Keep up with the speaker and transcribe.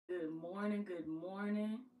morning, good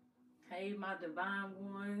morning. Hey, my divine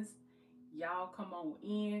ones. Y'all come on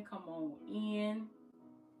in, come on in.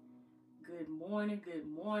 Good morning, good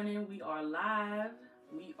morning. We are live.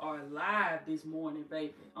 We are live this morning,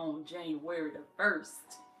 baby, on January the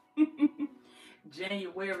 1st.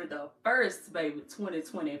 January the 1st, baby,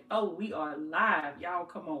 2024. We are live. Y'all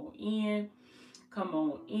come on in. Come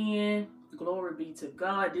on in. Glory be to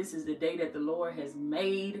God. This is the day that the Lord has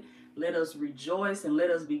made. Let us rejoice and let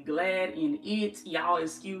us be glad in it. Y'all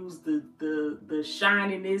excuse the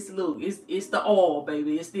shininess. Look, it's the oil,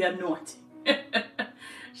 baby. It's the anointing.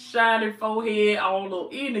 Shining forehead all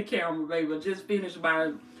over in the camera, baby. I just finished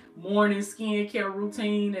my morning skincare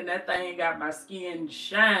routine, and that thing got my skin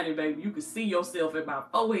shining, baby. You can see yourself in my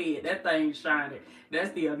forehead. That thing shining.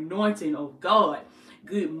 That's the anointing of God.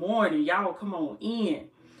 Good morning, y'all. Come on in.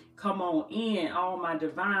 Come on in, all my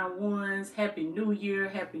divine ones. Happy New Year.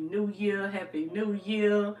 Happy New Year. Happy New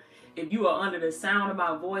Year. If you are under the sound of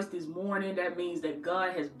my voice this morning, that means that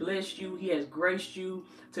God has blessed you. He has graced you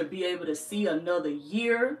to be able to see another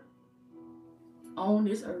year on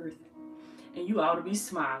this earth. And you ought to be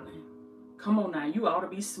smiling. Come on now, you ought to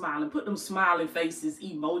be smiling. Put them smiling faces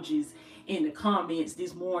emojis in the comments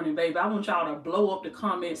this morning, baby. I want y'all to blow up the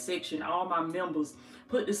comment section. All my members,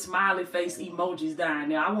 put the smiley face emojis down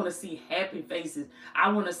there. I want to see happy faces.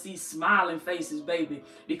 I want to see smiling faces, baby,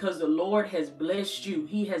 because the Lord has blessed you.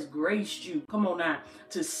 He has graced you. Come on now,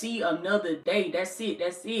 to see another day. That's it.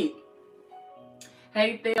 That's it.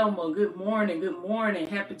 Hey Thelma, good morning, good morning.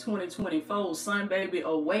 Happy 2024. Sun baby,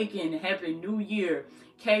 awaken. Happy New Year.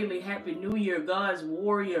 Kaylee, Happy New Year. God's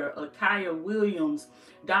Warrior, Akaya Williams.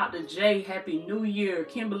 Dr. J, Happy New Year.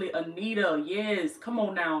 Kimberly Anita, yes, come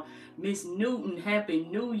on now. Miss Newton, Happy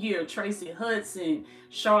New Year. Tracy Hudson,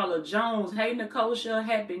 Charlotte Jones, hey Nicosha,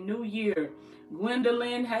 Happy New Year.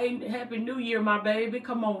 Gwendolyn, hey, Happy New Year, my baby.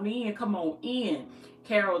 Come on in, come on in.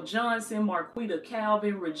 Carol Johnson, Marquita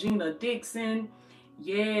Calvin, Regina Dixon.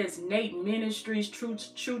 Yes, Nate Ministries,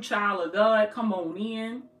 true child of God. Come on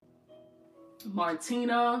in.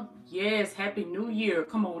 Martina, yes, Happy New Year.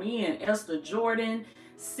 Come on in. Esther Jordan,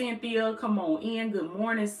 Cynthia, come on in. Good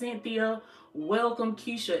morning, Cynthia. Welcome,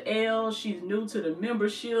 Keisha L. She's new to the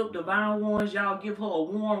membership. Divine Ones, y'all give her a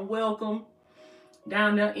warm welcome.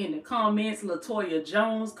 Down there in the comments, Latoya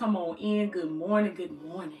Jones, come on in. Good morning, good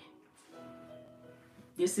morning.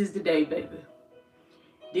 This is the day, baby.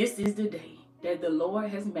 This is the day that the Lord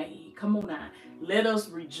has made. Come on now. Let us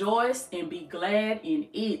rejoice and be glad in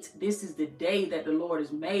it. This is the day that the Lord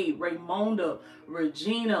has made. Raymonda,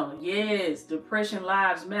 Regina, yes, Depression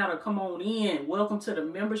Lives Matter. Come on in. Welcome to the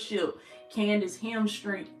membership. Candace Hem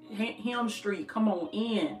Street, come on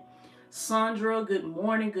in. Sandra, good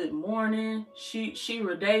morning, good morning.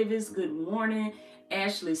 Shira Davis, good morning.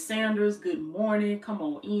 Ashley Sanders, good morning. Come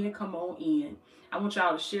on in, come on in. I want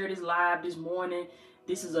y'all to share this live this morning.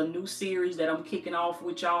 This is a new series that I'm kicking off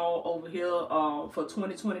with y'all over here for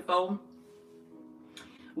 2024.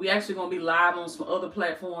 We actually gonna be live on some other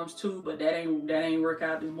platforms too, but that ain't work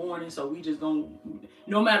out this morning. So we just gonna,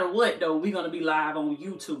 no matter what though, we're gonna be live on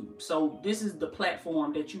YouTube. So this is the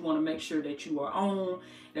platform that you want to make sure that you are on,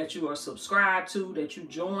 that you are subscribed to, that you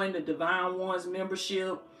join the Divine Ones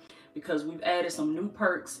membership, because we've added some new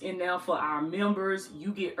perks in there for our members.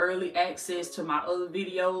 You get early access to my other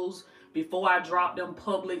videos. Before I drop them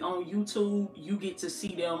public on YouTube, you get to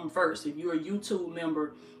see them first. If you're a YouTube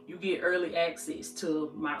member, you get early access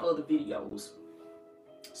to my other videos.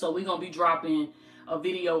 So we're going to be dropping a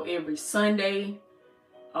video every Sunday.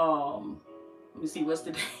 Let me see, what's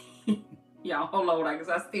the day? Y'all, hold on, I guess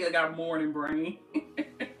I still got morning brain.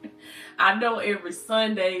 I know every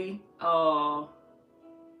Sunday, I'll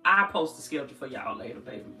post the schedule for y'all later,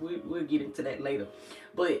 baby. We'll get into that later.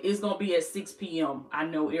 But it's going to be at 6 p.m. I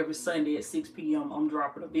know every Sunday at 6 p.m. I'm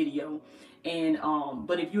dropping a video. And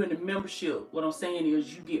but if you're in the membership, what I'm saying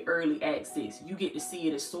is you get early access. You get to see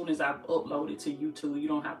it as soon as I upload it to YouTube. You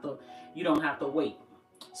don't have to wait.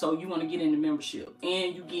 So you want to get in the membership.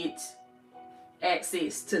 And you get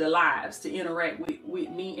access to the lives to interact with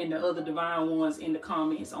me and the other Divine Ones in the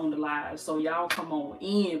comments on the live. So y'all come on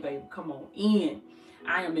in, baby. Come on in.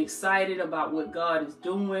 I am excited about what God is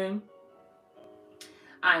doing.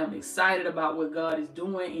 I am excited about what God is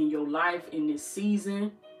doing in your life in this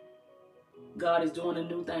season. God is doing a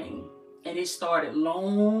new thing. And it started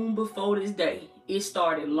long before this day. It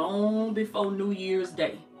started long before New Year's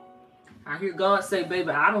Day. I hear God say,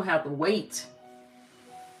 baby, I don't have to wait.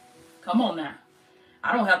 Come on now.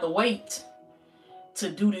 I don't have to wait. to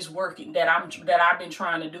do this work that I've been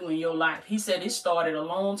trying to do in your life. He said it started a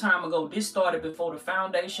long time ago. This started before the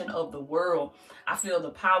foundation of the world. I feel the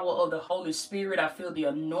power of the Holy Spirit. I feel the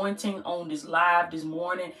anointing on this live this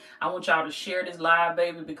morning. I want y'all to share this live,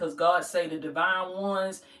 baby, because God say the divine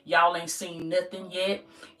ones, y'all ain't seen nothing yet.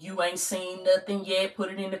 You ain't seen nothing yet.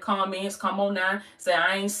 Put it in the comments. Come on now. Say,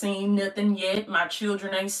 I ain't seen nothing yet. My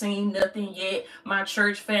children ain't seen nothing yet. My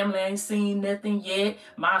church family ain't seen nothing yet.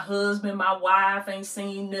 My husband, my wife ain't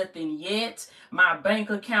seen nothing yet. My bank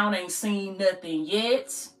account ain't seen nothing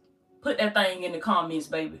yet. Put that thing in the comments,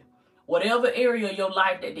 baby. Whatever area of your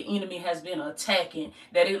life that the enemy has been attacking,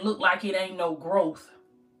 that it look like it ain't no growth.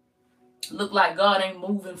 Look like God ain't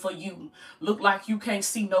moving for you. Look like you can't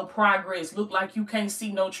see no progress. Look like you can't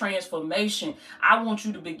see no transformation. I want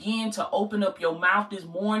you to begin to open up your mouth this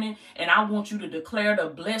morning, and I want you to declare the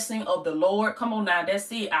blessing of the Lord. Come on now,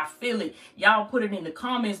 that's it. I feel it. Y'all put it in the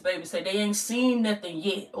comments, baby. Say they ain't seen nothing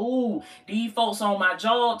yet. Ooh, these folks on my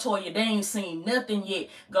job told you they ain't seen nothing yet.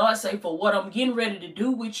 God say, for what I'm getting ready to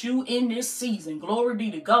do with you in this season, glory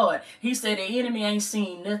be to God. He said the enemy ain't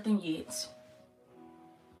seen nothing yet.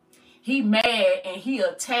 He mad and he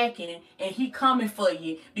attacking and he coming for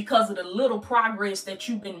you because of the little progress that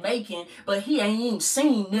you've been making, but he ain't even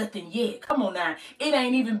seen nothing yet. Come on now. It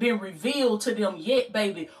ain't even been revealed to them yet,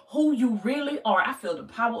 baby, who you really are. I feel the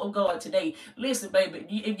power of God today. Listen, baby,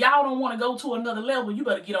 if y'all don't want to go to another level, you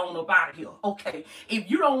better get on up out of here, okay? If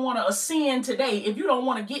you don't want to ascend today, if you don't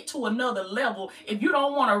want to get to another level, if you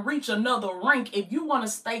don't want to reach another rank, if you want to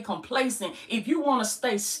stay complacent, if you want to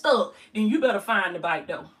stay stuck, then you better find the back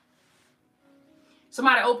door.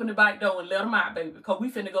 Somebody open the back door and let them out, baby, because we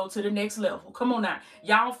finna go to the next level. Come on now.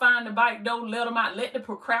 Y'all find the back door, let them out. Let the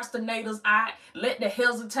procrastinators out. Let the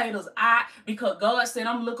hesitators out, because God said,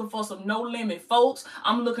 I'm looking for some no-limit folks.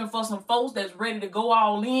 I'm looking for some folks that's ready to go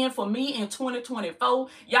all in for me in 2024.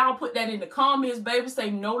 Y'all put that in the comments, baby.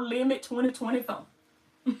 Say no limit 2024.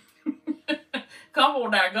 Come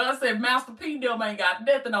on now. God said, Master P, them ain't got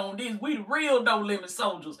nothing on this. We the real no-limit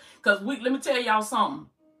soldiers. Because let me tell y'all something.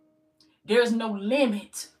 There's no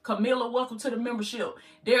limit. Camilla, welcome to the membership.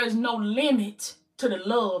 There is no limit to the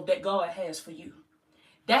love that God has for you.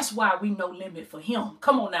 That's why we no limit for him.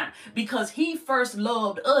 Come on now. Because he first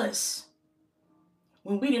loved us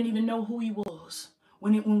when we didn't even know who he was.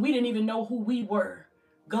 When we didn't even know who we were.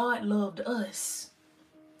 God loved us.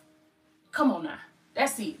 Come on now.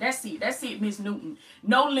 That's it. That's it. That's it, Miss Newton.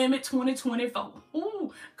 No limit 2024.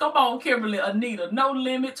 Ooh, come on, Kimberly, Anita. No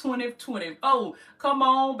limit 2024. Come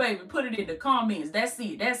on, baby. Put it in the comments. That's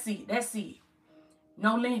it. That's it. That's it.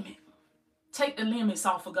 No limit. Take the limits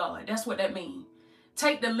off of God. That's what that means.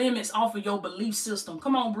 Take the limits off of your belief system.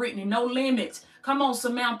 Come on, Brittany. No limits. Come on,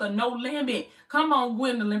 Samantha. No limit. Come on,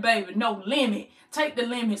 Gwendolyn, baby. No limit. Take the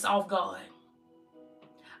limits off God.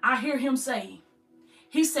 I hear him say,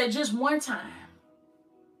 he said, just one time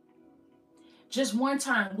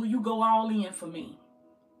will you go all in for me.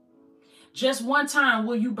 Just one time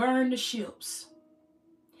will you burn the ships.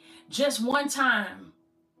 Just one time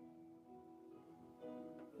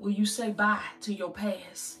will you say bye to your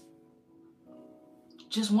past.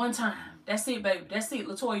 Just one time. That's it, baby. That's it,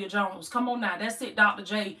 Latoya Jones. Come on now. That's it, Dr.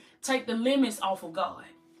 J. Take the limits off of God.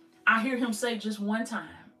 I hear him say just one time.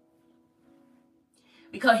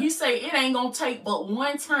 Because he say it ain't going to take but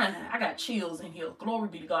one time. I got chills in here. Glory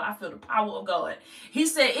be to God. I feel the power of God. He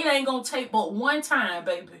said it ain't going to take but one time,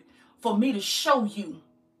 baby, for me to show you.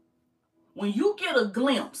 When you get a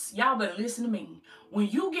glimpse, y'all better listen to me. When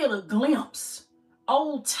you get a glimpse,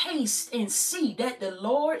 oh, taste and see that the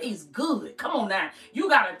Lord is good. Come on now. You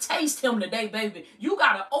got to taste him today, baby. You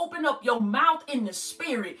got to open up your mouth in the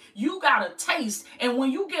spirit. You got to taste. And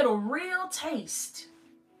when you get a real taste,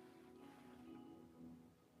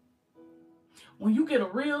 when you get a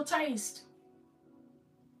real taste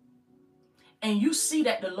and you see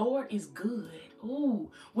that the Lord is good. Ooh,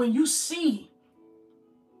 when you see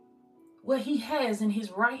what he has in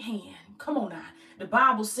his right hand. Come on now. The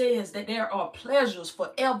Bible says that there are pleasures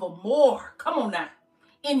forevermore. Come on now.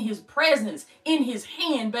 In his presence, in his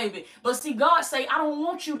hand, baby. But see, God say, I don't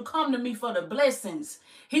want you to come to me for the blessings.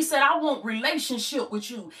 He said, I want relationship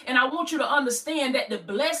with you. And I want you to understand that the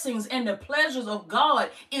blessings and the pleasures of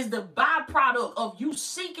God is the byproduct of you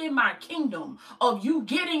seeking my kingdom, of you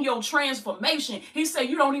getting your transformation. He said,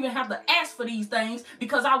 you don't even have to ask for these things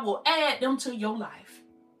because I will add them to your life.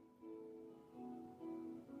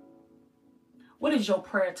 What is your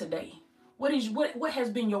prayer today? What has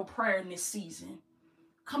been your prayer in this season?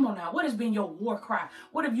 Come on now. What has been your war cry?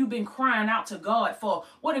 What have you been crying out to God for?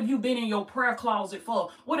 What have you been in your prayer closet for?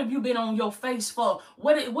 What have you been on your face for?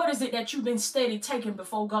 What is it that you've been steady taking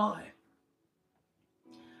before God?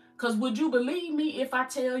 Because would you believe me if I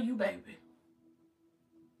tell you, baby,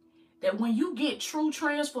 that when you get true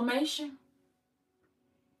transformation,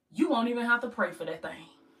 you won't even have to pray for that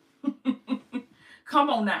thing.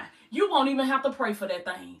 Come on now. You won't even have to pray for that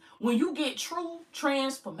thing. When you get true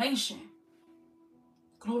transformation,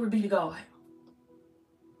 glory be to God.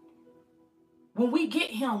 When we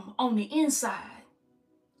get him on the inside,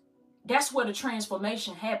 that's where the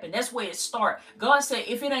transformation happened. That's where it starts. God said,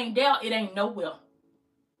 if it ain't there, it ain't nowhere.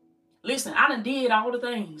 Listen, I done did all the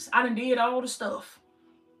things. I done did all the stuff.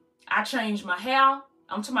 I changed my hair.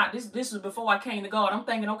 I'm talking about this is before I came to God. I'm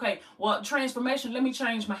thinking, okay, well, transformation, let me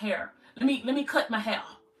change my hair. Let me cut my hair.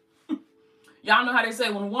 Y'all know how they say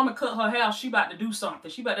when a woman cut her hair, she about to do something.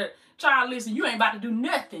 She about to, child, listen, you ain't about to do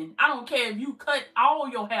nothing. I don't care if you cut all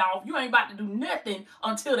your hair off. You ain't about to do nothing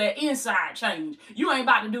until that inside change. You ain't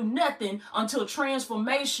about to do nothing until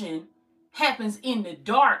transformation happens in the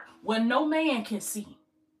dark where no man can see.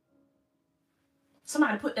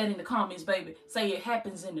 Somebody put that in the comments, baby. Say it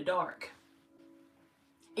happens in the dark.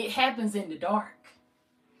 It happens in the dark.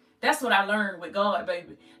 That's what I learned with God,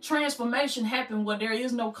 baby. Transformation happened where there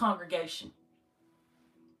is no congregation.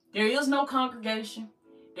 There is no congregation.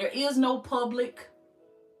 There is no public.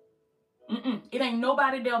 It ain't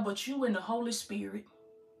nobody there but you and the Holy Spirit.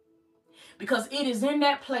 Because it is in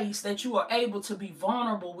that place that you are able to be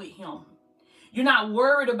vulnerable with him. You're not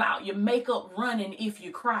worried about your makeup running if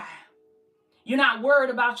you cry. You're not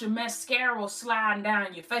worried about your mascara sliding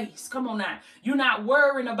down your face. Come on now. You're not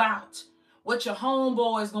worrying about what your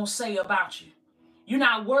homeboy is going to say about you. You're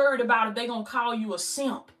not worried about if they're going to call you a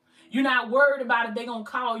simp. You're not worried about if they're going to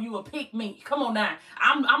call you a pick-me. Come on now.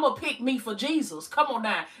 I'm a pick-me for Jesus. Come on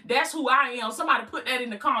now. That's who I am. Somebody put that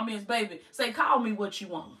in the comments, baby. Say, call me what you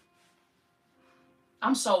want.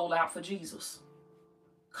 I'm sold out for Jesus.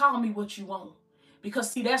 Call me what you want.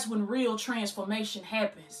 Because, see, that's when real transformation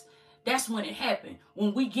happens. That's when it happened.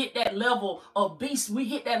 When we get that level of beast, we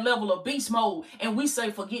hit that level of beast mode and we say,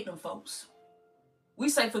 forget them folks. We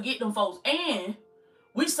say, forget them folks. And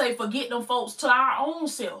we say, forget them folks to our own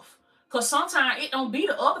self. Because sometimes it don't be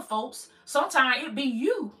the other folks. Sometimes it be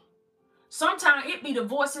you. Sometimes it be the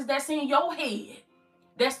voices that's in your head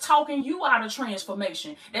that's talking you out of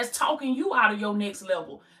transformation. That's talking you out of your next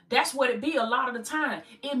level. That's what it be a lot of the time.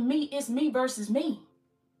 It's me versus me.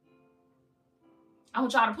 I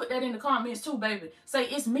want y'all to put that in the comments too, baby. Say,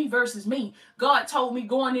 it's me versus me. God told me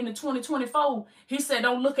going into 2024, he said,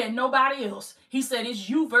 don't look at nobody else. He said, it's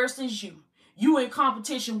you versus you. You in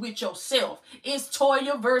competition with yourself. It's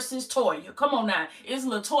Toya versus Toya. Come on now. It's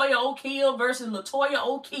Latoya O'Keel versus Latoya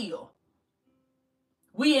O'Keel.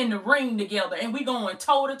 We in the ring together and we going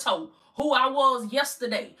toe to toe. Who I was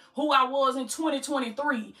yesterday, who I was in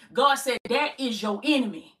 2023. God said, that is your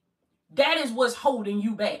enemy. That is what's holding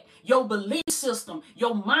you back. Your belief system,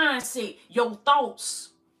 your mindset, your thoughts.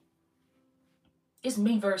 It's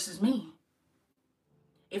me versus me.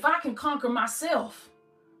 If I can conquer myself,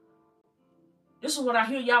 this is what I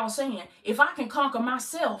hear y'all saying. If I can conquer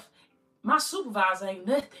myself, my supervisor ain't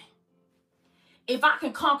nothing. If I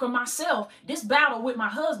can conquer myself, this battle with my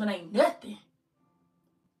husband ain't nothing.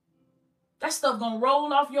 That stuff gonna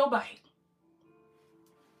roll off your back.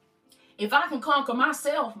 If I can conquer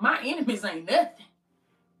myself, my enemies ain't nothing.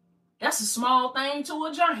 That's a small thing to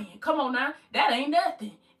a giant. Come on now. That ain't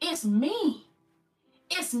nothing. It's me.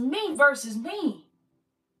 It's me versus me.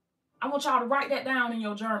 I want y'all to write that down in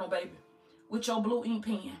your journal, baby, with your blue ink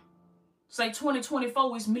pen. Say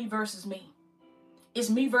 2024 is me versus me. It's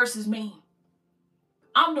me versus me.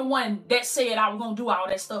 I'm the one that said I was going to do all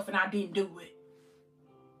that stuff and I didn't do it.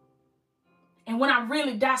 And when I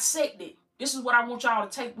really dissect it, this is what I want y'all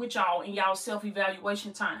to take with y'all in y'all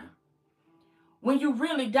self-evaluation time. When you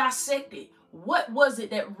really dissect it, what was it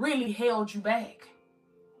that really held you back?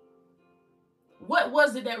 What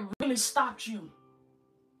was it that really stopped you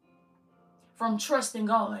from trusting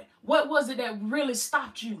God? What was it that really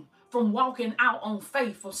stopped you from walking out on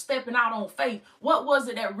faith, from stepping out on faith? What was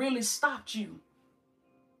it that really stopped you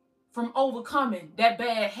from overcoming that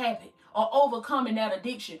bad habit or overcoming that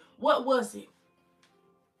addiction? What was it?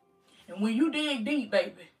 And when you dig deep,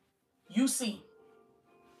 baby, you see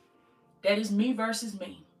that it's me versus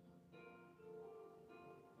me.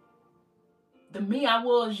 The me I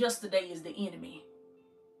was yesterday is the enemy.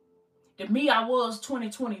 The me I was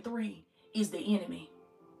 2023 is the enemy.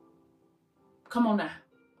 Come on now.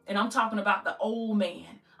 And I'm talking about the old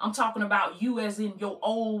man. I'm talking about you as in your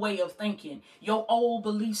old way of thinking, your old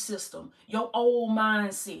belief system, your old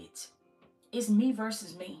mindset. It's me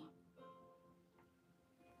versus me.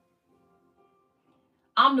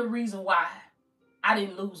 I'm the reason why I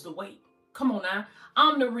didn't lose the weight. Come on now.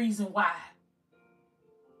 I'm the reason why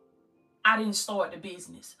I didn't start the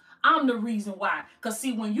business. I'm the reason why. Because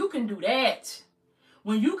see, when you can do that,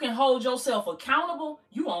 when you can hold yourself accountable,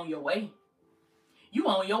 you on your way. You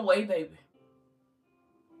on your way, baby.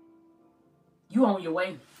 You on your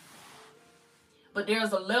way. But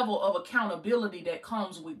there's a level of accountability that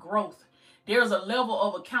comes with growth. There's a level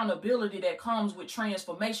of accountability that comes with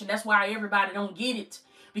transformation. That's why everybody don't get it.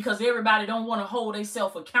 Because everybody don't want to hold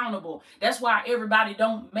themselves accountable. That's why everybody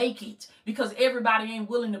don't make it. Because everybody ain't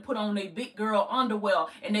willing to put on their big girl underwear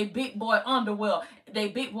and their big boy underwear.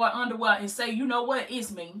 And say, you know what?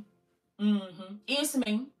 It's me. It's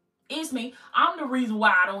me. It's me. I'm the reason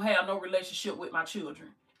why I don't have no relationship with my children.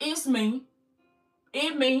 It's me.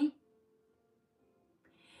 It's me.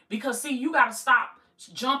 Because see, you got to stop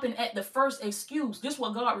jumping at the first excuse. This is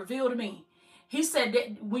what God revealed to me. He said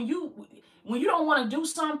that when you don't want to do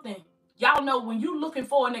something, y'all know when you looking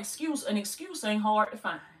for an excuse ain't hard to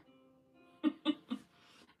find.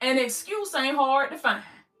 An excuse ain't hard to find.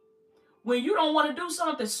 When you don't want to do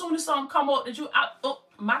something, as soon as something come up that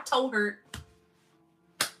my toe hurt.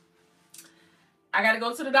 I got to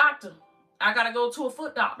go to the doctor. I got to go to a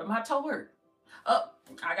foot doctor. My toe hurt.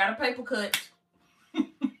 I got a paper cut.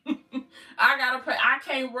 I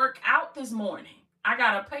can't work out this morning. I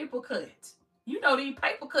got a paper cut. You know these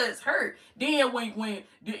paper cuts hurt. Then when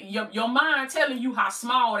your mind telling you how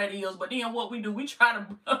small that is, but then what we do, we try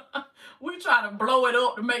to blow it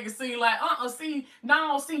up to make it seem like see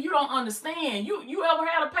you don't understand. You ever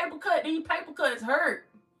had a paper cut? These paper cuts hurt.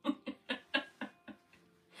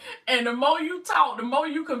 And the more you talk, the more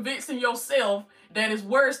you convincing yourself that it's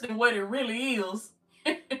worse than what it really is.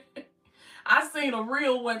 I seen a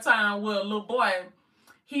reel one time where a little boy,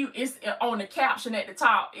 it's on the caption at the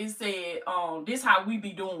top, it said, this how we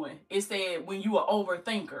be doing. It said, when you an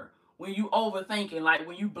overthinker, when you overthinking, like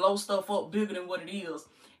when you blow stuff up bigger than what it is.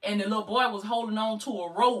 And the little boy was holding on to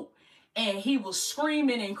a rope and he was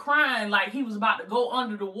screaming and crying like he was about to go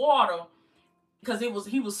under the water because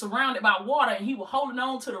he was surrounded by water and he was holding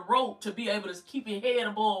on to the rope to be able to keep his head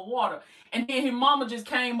above water. And then his mama just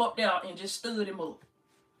came up there and just stood him up.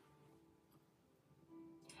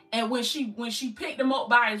 And when she picked him up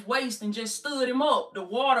by his waist and just stood him up, the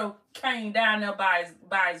water came down there by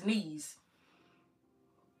his knees.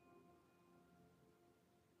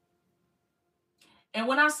 And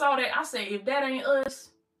when I saw that, I said, if that ain't us,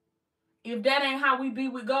 if that ain't how we be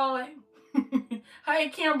with God, hey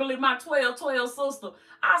Kimberly, my 12 sister,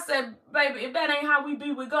 I said, baby, if that ain't how we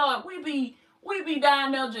be with God, we be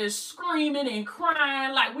down there just screaming and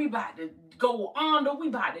crying like we about to go under, we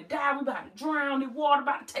about to die, we about to drown, the water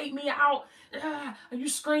about to take me out. You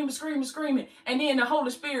screaming. And then the Holy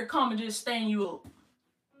Spirit come and just stand you up.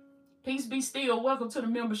 Peace be still. Welcome to the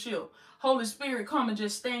membership. Holy Spirit come and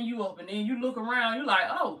just stand you up. And then you look around, you're like,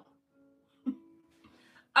 oh.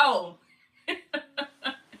 Oh.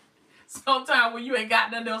 Sometimes when you ain't got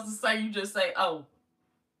nothing else to say, you just say, oh.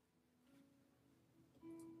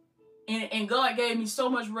 And God gave me so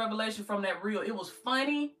much revelation from that reel. It was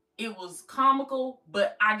funny. It was comical,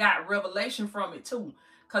 but I got revelation from it too.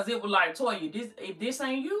 Because it was like, Toya, if this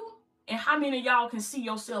ain't you, and how many of y'all can see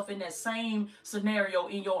yourself in that same scenario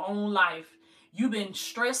in your own life? You've been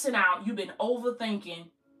stressing out. You've been overthinking.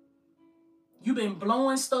 You've been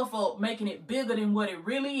blowing stuff up, making it bigger than what it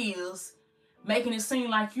really is, making it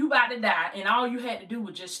seem like you about to die, and all you had to do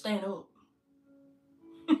was just stand up.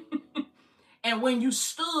 And when you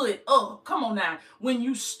stood up, come on now, when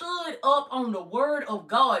you stood up on the word of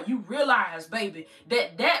God, you realize, baby,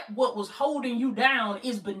 that what was holding you down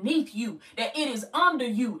is beneath you, that it is under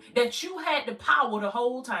you, that you had the power the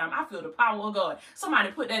whole time. I feel the power of God.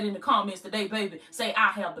 Somebody put that in the comments today, baby. Say,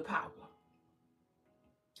 I have the power.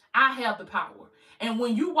 I have the power. And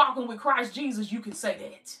when you walking with Christ Jesus, you can say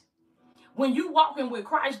that. When you walking with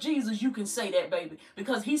Christ Jesus, you can say that, baby,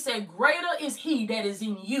 because he said, greater is he that is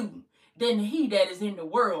in you than he that is in the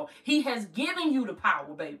world. He has given you the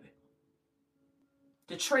power, baby,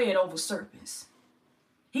 to tread over serpents.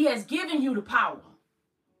 He has given you the power.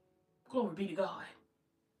 Glory be to God.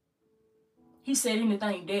 He said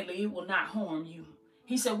anything deadly, it will not harm you.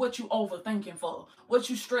 He said, what you overthinking for? What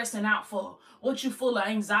you stressing out for? What you full of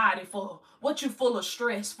anxiety for? What you full of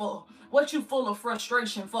stress for? What you full of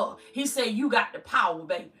frustration for? He said, you got the power,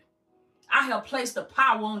 baby. I have placed the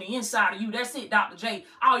power on the inside of you. That's it, Dr. J.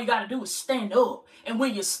 All you got to do is stand up. And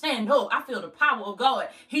when you stand up, I feel the power of God.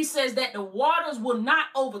 He says that the waters will not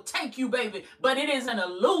overtake you, baby, but it is an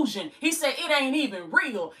illusion. He said it ain't even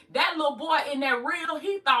real. That little boy in that reel,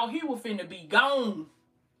 he thought he was finna be gone.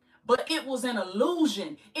 But it was an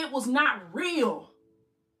illusion. It was not real.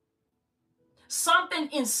 Something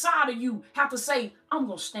inside of you have to say, I'm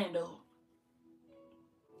going to stand up.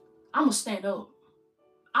 I'm going to stand up.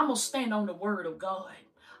 I'm going to stand on the word of God.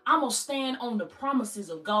 I'm going to stand on the promises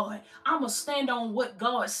of God. I'm going to stand on what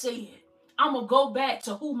God said. I'm going to go back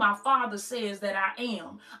to who my Father says that I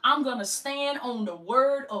am. I'm going to stand on the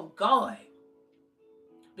word of God.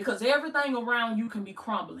 Because everything around you can be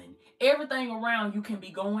crumbling. Everything around you can be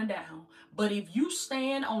going down. But if you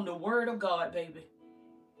stand on the word of God, baby,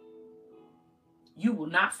 you will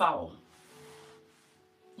not fall.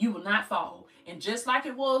 You will not fall. And just like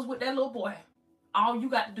it was with that little boy, all you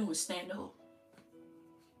got to do is stand up.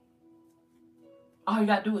 All you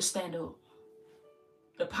got to do is stand up.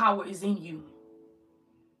 The power is in you.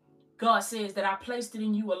 God says that I placed it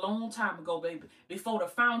in you a long time ago, baby. Before the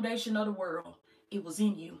foundation of the world, it was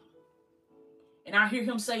in you. And I hear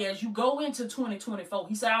him say, as you go into 2024,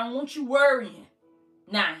 he said, I don't want you worrying.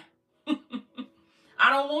 Nah. I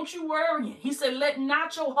don't want you worrying. He said, let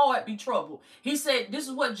not your heart be troubled. He said, this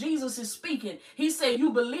is what Jesus is speaking. He said,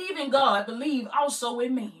 you believe in God, believe also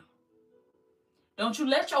in me. Don't you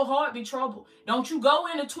let your heart be troubled. Don't you go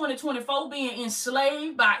into 2024 being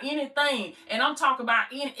enslaved by anything. And I'm talking about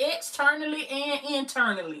externally and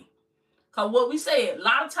internally. Because what we said, a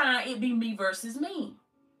lot of time it be me versus me.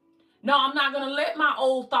 No, I'm not going to let my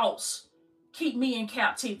old thoughts keep me in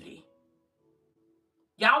captivity.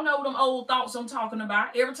 Y'all know them old thoughts I'm talking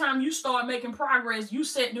about. Every time you start making progress, you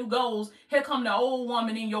set new goals. Here come the old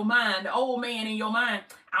woman in your mind, the old man in your mind.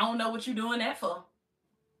 I don't know what you're doing that for.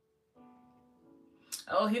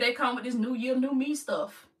 Oh, here they come with this new year, new me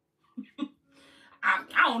stuff. I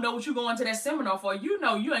don't know what you're going to that seminar for. You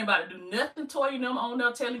know you ain't about to do nothing toying them on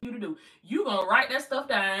there telling you to do. You going to write that stuff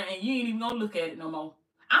down and you ain't even going to look at it no more.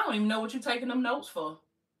 I don't even know what you're taking them notes for.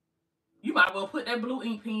 You might well put that blue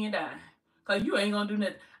ink pen down because you ain't going to do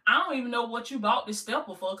nothing. I don't even know what you bought this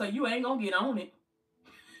stepper for because you ain't going to get on it.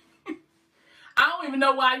 I don't even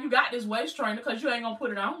know why you got this waist trainer because you ain't going to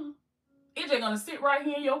put it on. It's just going to sit right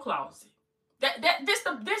here in your closet. This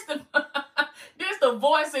the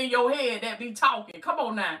voice in your head that be talking. Come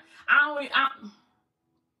on now. I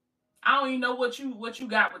don't even know what you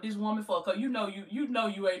got with this woman for, cause you know you ain't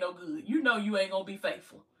no good. You know you ain't gonna be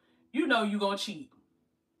faithful. You know you gonna cheat.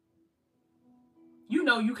 You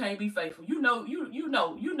know you can't be faithful. You know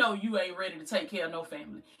you ain't ready to take care of no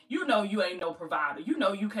family. You know you ain't no provider. You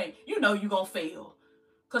know you can't. You know you gonna fail,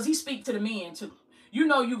 cause he speak to the men too. You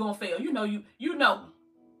know you gonna fail. You know you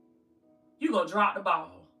gonna drop the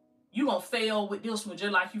ball. You gonna fail with this one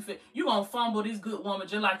just like you fail. You gonna fumble this good woman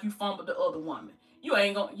just like you fumbled the other woman. You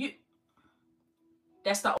ain't gonna.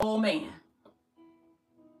 That's the old man.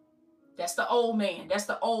 That's the old man. That's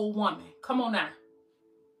the old woman. Come on now.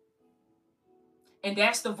 And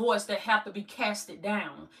that's the voice that have to be casted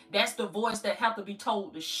down. That's the voice that have to be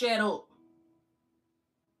told to shut up.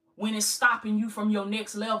 When it's stopping you from your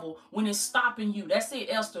next level. When it's stopping you. That's it,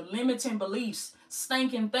 Esther. Limiting beliefs.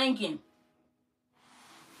 Stinking thinking.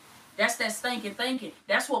 That's that stinking thinking.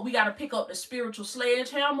 That's what we got to pick up the spiritual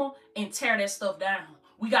sledgehammer and tear that stuff down.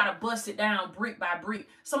 We got to bust it down brick by brick.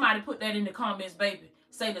 Somebody put that in the comments, baby.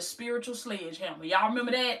 Say the spiritual sledgehammer. Y'all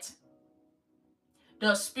remember that?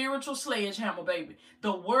 The spiritual sledgehammer, baby.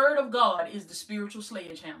 The word of God is the spiritual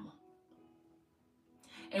sledgehammer.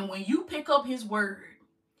 And when you pick up his word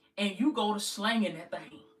and you go to slanging that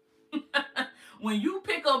thing, when you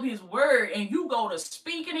pick up his word and you go to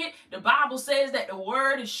speaking it, the Bible says that the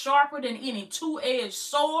word is sharper than any two-edged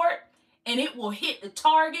sword, and it will hit the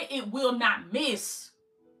target. It will not miss.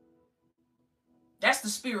 That's the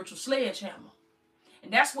spiritual sledgehammer.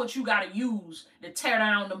 And that's what you got to use to tear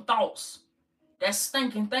down them thoughts. That's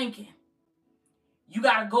stinking thinking. You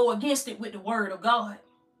got to go against it with the word of God.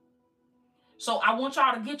 So I want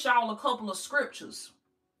y'all to get y'all a couple of scriptures.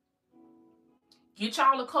 Get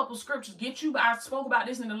y'all a couple scriptures. I spoke about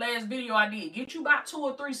this in the last video I did. Get you about two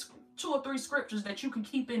or three scriptures that you can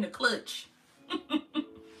keep in the clutch.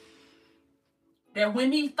 That when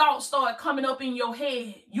these thoughts start coming up in your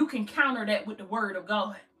head, you can counter that with the word of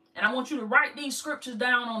God. And I want you to write these scriptures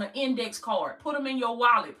down on an index card. Put them in your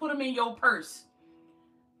wallet. Put them in your purse.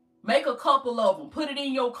 Make a couple of them. Put it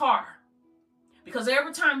in your car. Because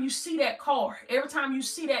every time you see that card, every time you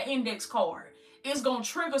see that index card, it's going to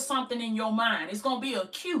trigger something in your mind. It's going to be a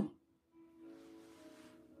cue.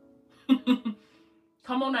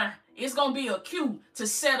 Come on now. It's going to be a cue to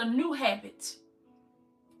set a new habit.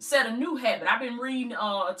 Set a new habit. I've been reading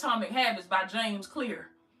Atomic Habits by James Clear.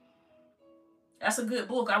 That's a good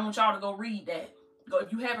book. I want y'all to go read that.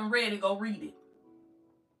 If you haven't read it, go read it.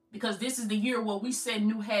 Because this is the year where we set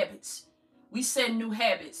new habits. We set new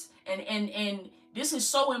habits. And this is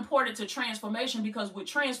so important to transformation, because with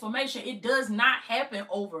transformation, it does not happen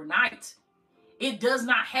overnight. It does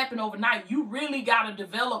not happen overnight. You really got to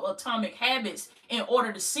develop atomic habits in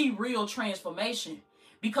order to see real transformation.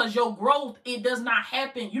 Because your growth, it does not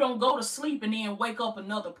happen. You don't go to sleep and then wake up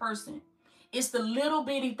another person. It's the little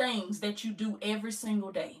bitty things that you do every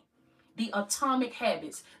single day. The atomic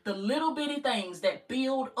habits, the little bitty things that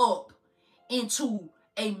build up into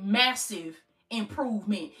a massive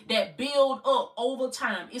improvement, that build up over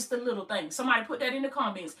time. It's the little things. Somebody put that in the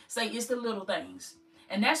comments. Say it's the little things.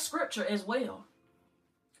 And that's scripture as well.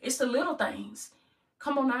 It's the little things.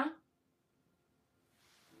 Come on now.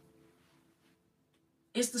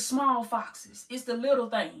 It's the small foxes. It's the little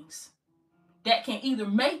things that can either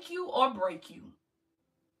make you or break you.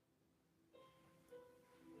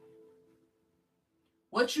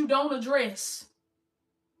 What you don't address,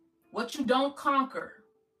 what you don't conquer,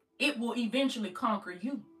 it will eventually conquer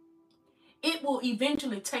you. It will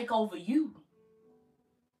eventually take over you.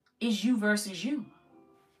 It's you versus you.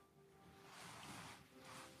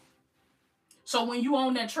 So when you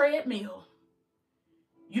on that treadmill,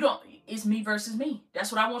 it's me versus me.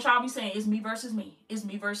 That's what I want y'all to be saying. It's me versus me. It's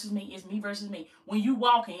me versus me. It's me versus me. When you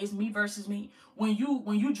walking, it's me versus me. When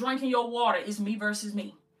you drinking your water, it's me versus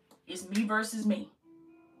me. It's me versus me.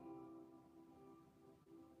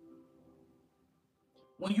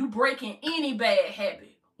 When you breaking any bad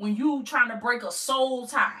habit, when you trying to break a soul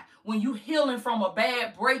tie, when you healing from a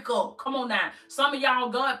bad breakup, come on now. Some of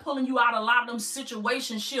y'all, God pulling you out a lot of them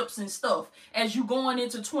situationships and stuff as you going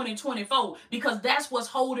into 2024, because that's what's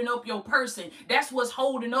holding up your person. That's what's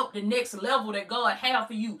holding up the next level that God have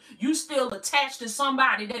for you. You still attached to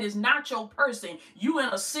somebody that is not your person. You in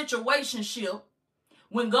a situationship.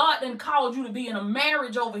 When God then called you to be in a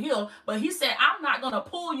marriage over here, but he said, I'm not going to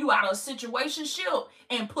pull you out of a situationship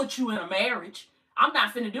and put you in a marriage. I'm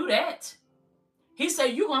not finna do that. He said,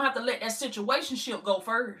 you're going to have to let that situationship go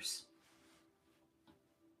first.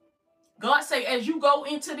 God said, as you go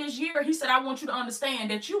into this year, he said, I want you to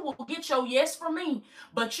understand that you will get your yes from me,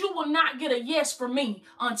 but you will not get a yes from me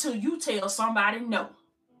until you tell somebody no.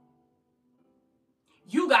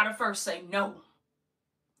 You got to first say no.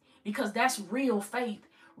 Because that's real faith.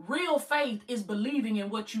 Real faith is believing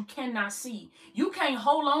in what you cannot see. You can't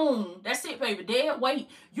hold on. That's it, baby. Dead weight.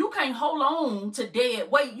 You can't hold on to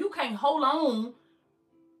dead weight. You can't hold on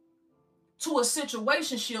to a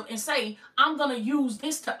situationship and say, I'm going to use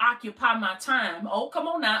this to occupy my time. Oh, come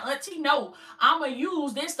on now, auntie. No, I'm going to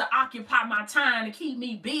use this to occupy my time, to keep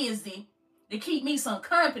me busy, to keep me some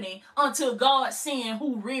company until God send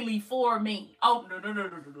who really for me. Oh, no.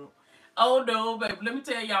 Oh, no, baby. Let me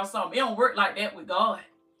tell y'all something. It don't work like that with God.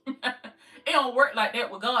 It don't work like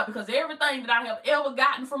that with God, because everything that I have ever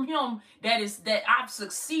gotten from him that I've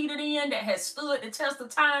succeeded in, that has stood the test of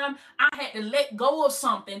time, I had to let go of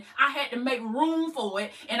something. I had to make room for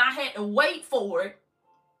it, and I had to wait for it,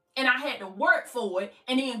 and I had to work for it,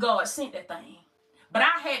 and then God sent that thing. But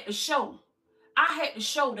I had to show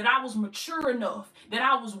that I was mature enough, that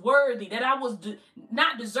I was worthy, that I was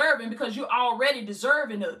not deserving, because you're already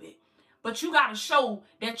deserving of it. But you got to show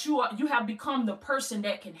that you have become the person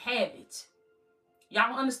that can have it.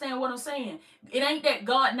 Y'all understand what I'm saying? It ain't that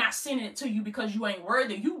God not sending it to you because you ain't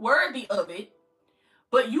worthy. You worthy of it.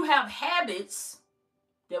 But you have habits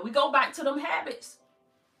that we go back to them habits.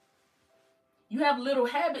 You have little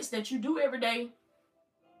habits that you do every day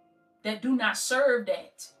that do not serve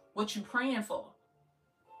that, what you praying for.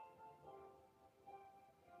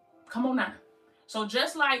 Come on now. So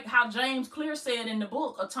just like how James Clear said in the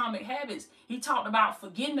book, Atomic Habits, he talked about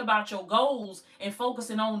forgetting about your goals and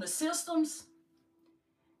focusing on the systems.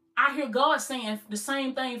 I hear God saying the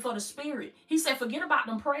same thing for the spirit. He said, forget about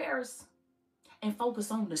them prayers and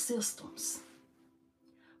focus on the systems.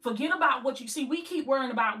 Forget about what you see. We keep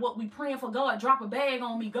worrying about what we praying for. God, drop a bag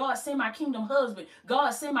on me. God, send my kingdom husband. God,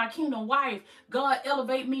 send my kingdom wife. God,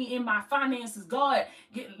 elevate me in my finances. God,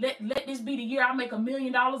 let this be the year I make $1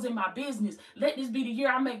 million in my business. Let this be the year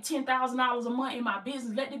I make $10,000 a month in my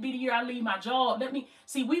business. Let this be the year I leave my job.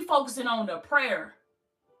 We focusing on the prayer.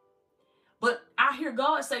 But I hear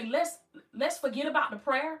God say, let's forget about the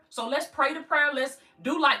prayer. So let's pray the prayer. Let's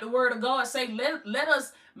do like the word of God say. Let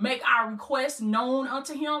us make our requests known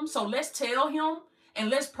unto him. So let's tell him and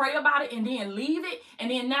let's pray about it and then leave it. And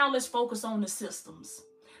then now let's focus on the systems.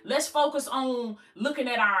 Let's focus on looking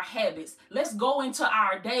at our habits. Let's go into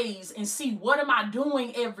our days and see, what am I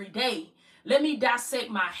doing every day? Let me dissect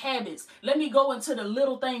my habits. Let me go into the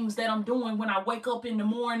little things that I'm doing when I wake up in the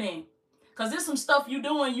morning. Because there's some stuff you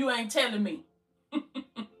doing you ain't telling me.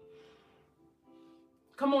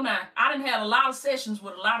 Come on now. I done had a lot of sessions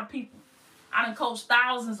with a lot of people. I done coached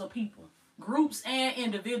thousands of people, groups and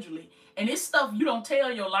individually. And it's stuff you don't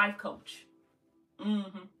tell your life coach.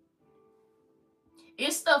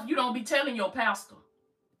 It's stuff you don't be telling your pastor.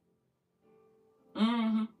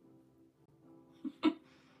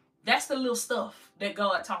 That's the little stuff that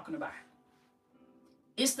God talking about.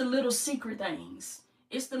 It's the little secret things.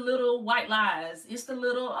 It's the little white lies. It's the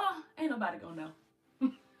little, oh, ain't nobody gonna know.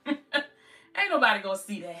 Ain't nobody gonna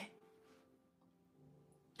see that.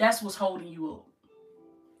 That's what's holding you up.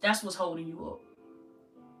 That's what's holding you up.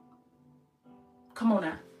 Come on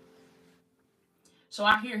now. So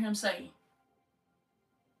I hear him say,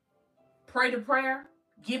 pray the prayer,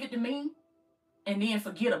 give it to me, and then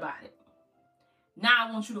forget about it. Now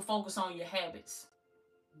I want you to focus on your habits.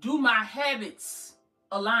 Do my habits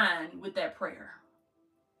align with that prayer?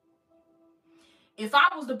 If I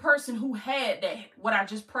was the person who had that, what I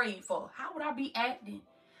just prayed for, how would I be acting?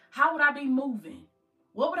 How would I be moving?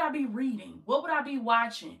 What would I be reading? What would I be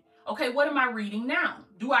watching? Okay, what am I reading now?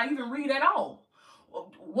 Do I even read at all?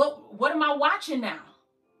 What am I watching now?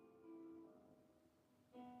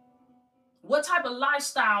 What type of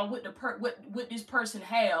lifestyle would this person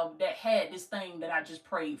have that had this thing that I just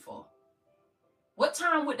prayed for? What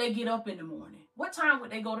time would they get up in the morning? What time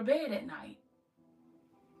would they go to bed at night?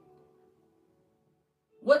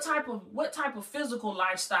 What type of physical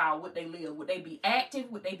lifestyle would they live? Would they be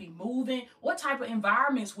active? Would they be moving? What type of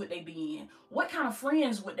environments would they be in? What kind of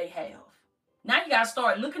friends would they have? Now you got to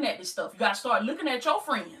start looking at this stuff. You got to start looking at your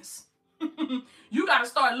friends. You got to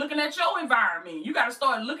start looking at your environment. You got to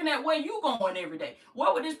start looking at where you going every day.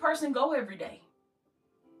 Where would this person go every day?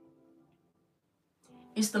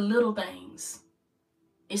 It's the little things.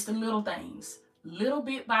 It's the little things. Little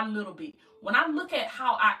bit by little bit. When I look at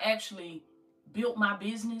how I actually built my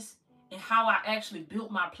business and how I actually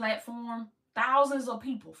built my platform, thousands of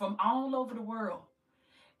people from all over the world.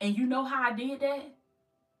 And you know how I did that?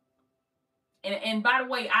 And by the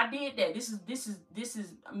way, I did that. This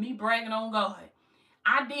is me bragging on God.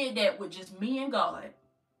 I did that with just me and God.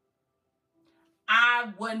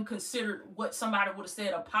 I wasn't considered what somebody would have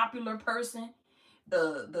said a popular person.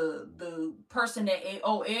 The person that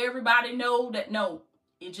everybody know that no.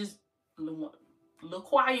 It just little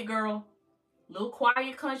quiet girl, little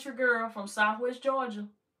quiet country girl from Southwest Georgia.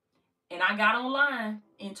 And I got online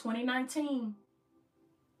in 2019.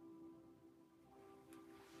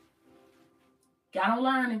 Got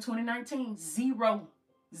online in 2019, zero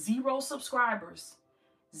subscribers,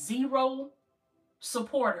 0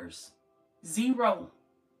 supporters, 0.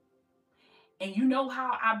 And you know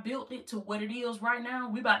how I built it to what it is right now?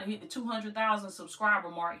 We about to hit the 200,000 subscriber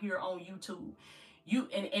mark here on YouTube.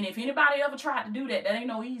 And if anybody ever tried to do that, that ain't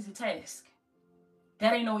no easy task.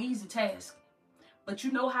 That ain't no easy task. But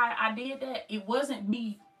you know how I did that? It wasn't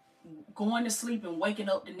me going to sleep and waking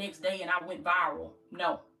up the next day and I went viral.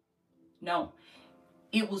 No.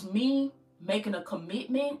 It was me making a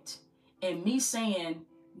commitment and me saying,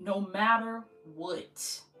 no matter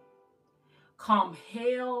what, come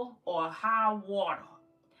hell or high water,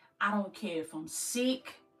 I don't care if I'm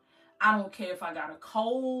sick. I don't care if I got a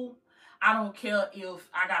cold. I don't care if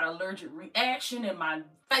I got an allergic reaction and my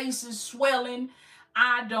face is swelling.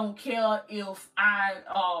 I don't care if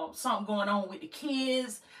something going on with the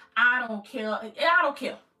kids. I don't care.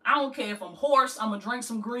 I don't care if I'm hoarse, I'm going to drink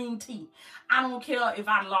some green tea. I don't care if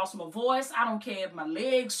I lost my voice. I don't care if my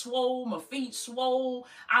legs swole, my feet swole.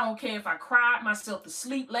 I don't care if I cried myself to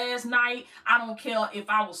sleep last night. I don't care if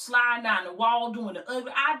I was sliding down the wall doing the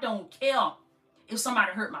ugly. I don't care if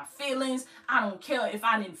somebody hurt my feelings. I don't care if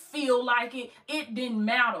I didn't feel like it. It didn't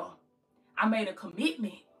matter. I made a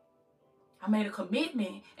commitment.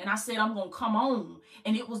 And I said I'm going to come on.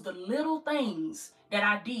 And it was the little things that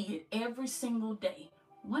I did every single day.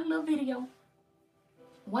 One little video.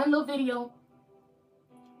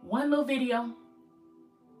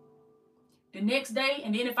 The next day,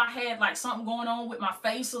 and then if I had like something going on with my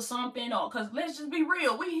face or something, or because let's just be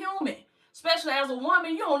real, we human. Especially as a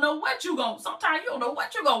woman, you don't know what sometimes you don't know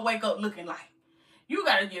what you're going to wake up looking like. You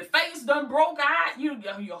got your face done broke out,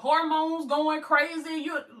 your hormones going crazy,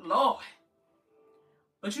 Lord.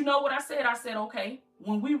 But you know what I said? I said, okay,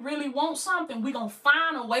 when we really want something, we're going to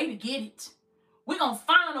find a way to get it. We're going to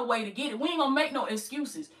find a way to get it. We ain't going to make no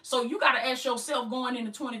excuses. So you got to ask yourself going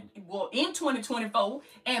into in 2024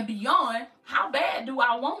 and beyond, how bad do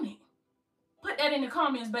I want it? Put that in the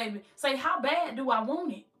comments, baby. Say, how bad do I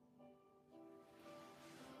want it?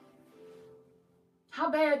 How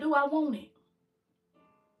bad do I want it?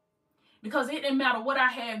 Because it didn't matter what I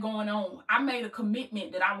had going on. I made a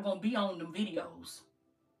commitment that I was going to be on them videos.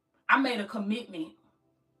 I made a commitment.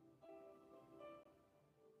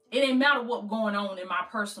 It didn't matter what was going on in my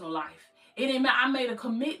personal life. It didn't matter. I made a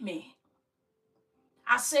commitment.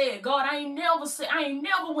 I said, God, I ain't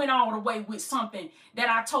never went all the way with something that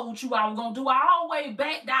I told you I was going to do. I always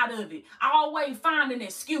backed out of it. I always found an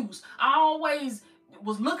excuse. I always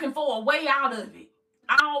was looking for a way out of it.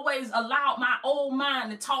 I always allowed my old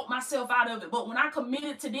mind to talk myself out of it. But when I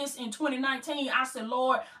committed to this in 2019, I said,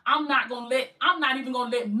 Lord, I'm not even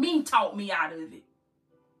going to let me talk me out of it.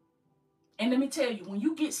 And let me tell you, when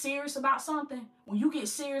you get serious about something, when you get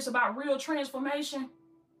serious about real transformation,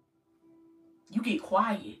 you get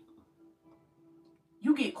quiet.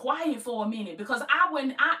 You get quiet for a minute, because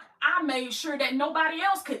I made sure that nobody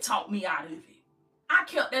else could talk me out of it. I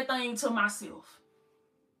kept that thing to myself.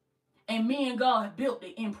 And me and God built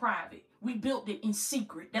it in private. We built it in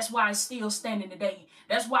secret. That's why it's still standing today.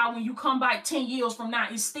 That's why when you come back 10 years from now,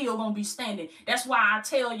 it's still going to be standing. That's why I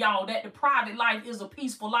tell y'all that the private life is a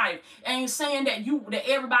peaceful life. I ain't saying that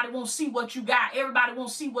everybody won't see what you got. Everybody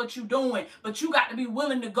won't see what you're doing. But you got to be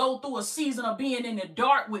willing to go through a season of being in the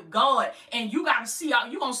dark with God. And you got to see,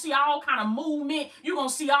 you're going to see all kind of movement. You're going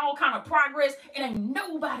to see all kind of progress. And ain't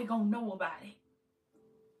nobody going to know about it.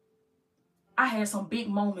 I had some big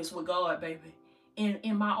moments with God, baby.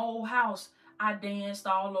 In my old house, I danced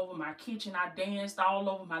all over my kitchen. I danced all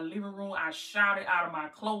over my living room. I shouted out of my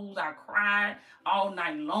clothes. I cried all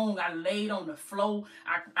night long. I laid on the floor.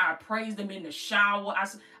 I praised him in the shower.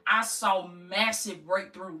 I saw massive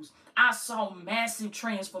breakthroughs. I saw massive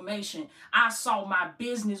transformation. I saw my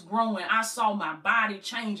business growing. I saw my body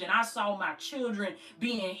changing. I saw my children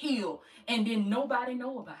being healed. And then nobody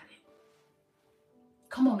know about it.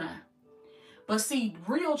 Come on now. But see,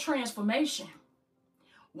 real transformation,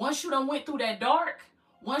 once you done went through that dark,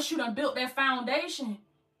 once you done built that foundation,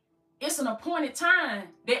 it's an appointed time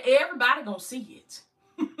that everybody gonna see it.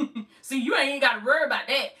 See, you ain't got to worry about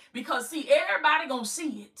that, because see, everybody gonna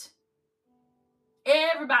see it.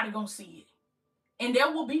 Everybody gonna see it. And there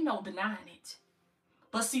will be no denying it.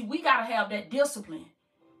 But see, we gotta have that discipline.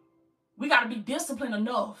 We gotta be disciplined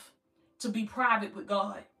enough to be private with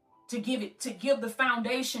God, to give the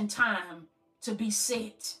foundation time to be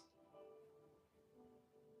set.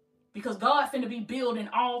 Because God finna be building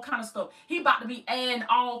all kind of stuff. He about to be adding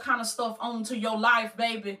all kind of stuff onto your life,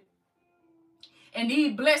 baby. And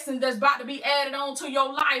these blessings that's about to be added onto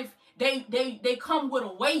your life, they come with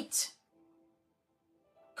a weight.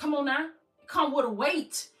 Come on now. Come with a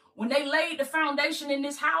weight. When they laid the foundation in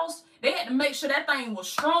this house, they had to make sure that thing was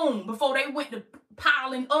strong before they went to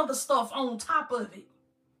piling other stuff on top of it.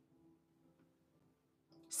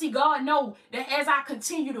 See, God knows that as I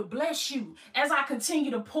continue to bless you, as I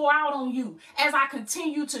continue to pour out on you, as I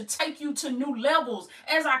continue to take you to new levels,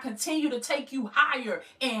 as I continue to take you higher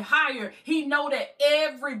and higher, he knows that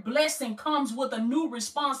every blessing comes with a new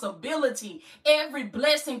responsibility. Every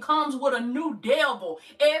blessing comes with a new devil.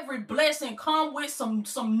 Every blessing comes with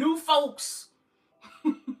some new folks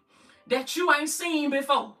that you ain't seen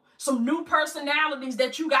before. Some new personalities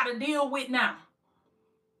that you got to deal with now.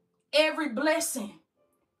 Every blessing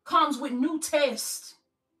comes with new tests.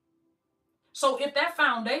 So if that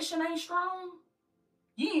foundation ain't strong,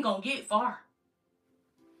 you ain't gonna get far.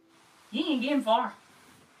 You ain't getting far.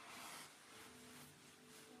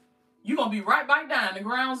 You're gonna be right back down to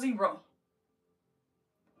ground zero.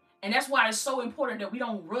 And that's why it's so important that we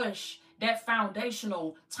don't rush that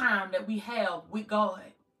foundational time that we have with God.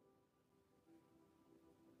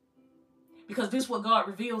 Because this is what God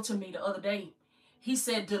revealed to me the other day. He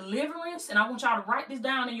said deliverance, and I want y'all to write this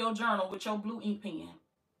down in your journal with your blue ink pen.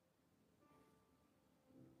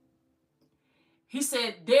 He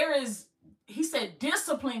said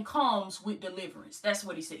discipline comes with deliverance. That's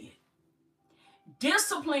what he said.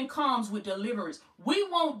 Discipline comes with deliverance. We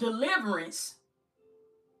want deliverance.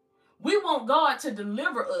 We want God to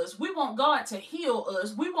deliver us. We want God to heal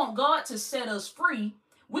us. We want God to set us free.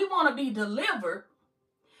 We want to be delivered.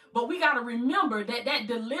 But we got to remember that that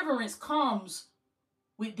deliverance comes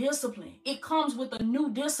with discipline. It comes with a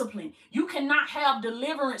new discipline. You cannot have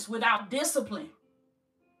deliverance without discipline.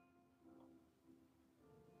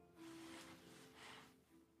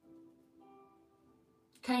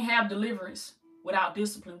 Can't have deliverance without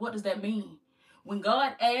discipline. What does that mean? When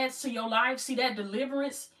God adds to your life, see, that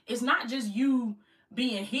deliverance is not just you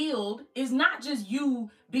being healed. It's not just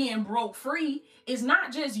you being broke free. It's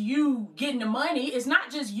not just you getting the money. It's not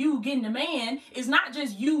just you getting the man. It's not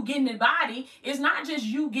just you getting the body. It's not just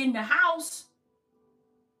you getting the house.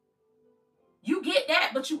 You get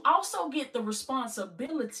that, but you also get the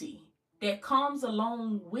responsibility that comes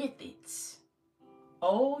along with it.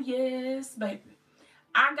 Oh, yes, baby.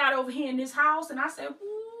 I got over here in this house and I said,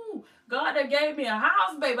 woo, God that gave me a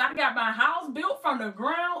house, baby. I got my house built from the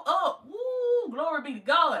ground up. Woo, glory be to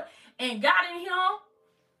God. And got in here.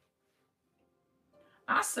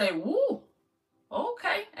 I say, woo,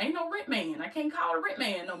 okay, ain't no rent man. I can't call the rent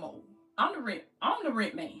man no more. I'm the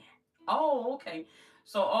rent man. Oh, okay.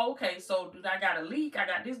 So okay, so I got a leak, I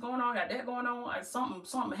got this going on, I got that going on.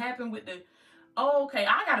 Something happened with the, oh, okay,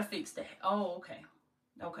 I gotta fix that. Oh, okay.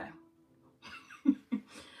 Okay.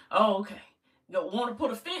 Oh, okay. You want to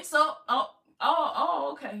put a fence up?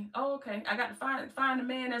 Okay. Oh, okay. I got to find the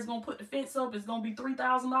man that's gonna put the fence up. It's gonna be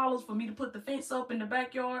 $3,000 for me to put the fence up in the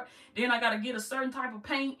backyard. Then I got to get a certain type of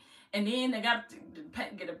paint, and then they got to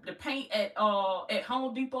get the paint at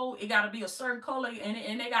Home Depot. It got to be a certain color,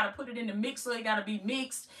 and they got to put it in the mixer. It got to be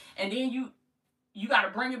mixed, and then you got to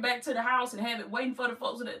bring it back to the house and have it waiting for the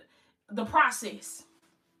folks. The process.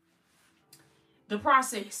 The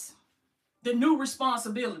process. The new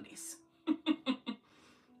responsibilities.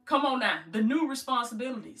 Come on now, the new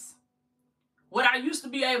responsibilities. What I used to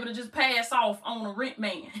be able to just pass off on a rent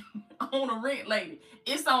man, on a rent lady,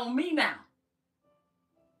 it's on me now.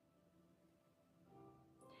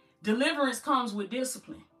 Deliverance comes with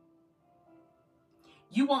discipline.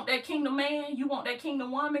 You want that kingdom man, you want that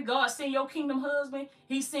kingdom woman, God send your kingdom husband,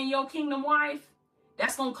 he send your kingdom wife.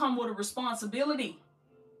 That's going to come with a responsibility.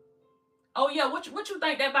 Oh yeah, what you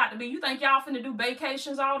think that about to be? You think y'all finna do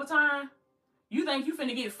vacations all the time? You think you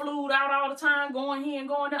finna get flued out all the time, going here and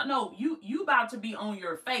going out? No, you about to be on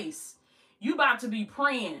your face. You about to be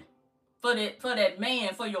praying for that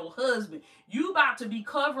man, for your husband. You about to be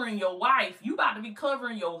covering your wife. You about to be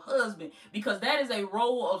covering your husband, because that is a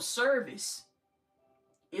role of service.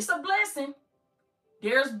 It's a blessing.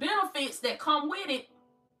 There's benefits that come with it.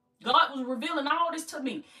 God was revealing all this to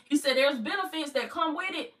me. He said there's benefits that come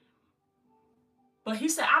with it. But he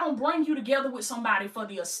said, I don't bring you together with somebody for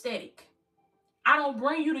the aesthetic. I don't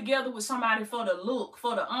bring you together with somebody for the look,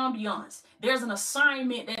 for the ambiance. There's an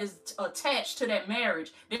assignment that is attached to that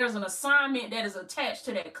marriage. There's an assignment that is attached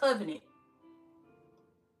to that covenant.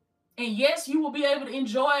 And yes, you will be able to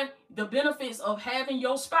enjoy the benefits of having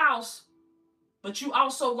your spouse, but you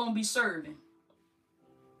also gonna be serving.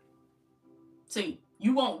 See,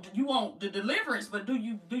 you want the deliverance, but do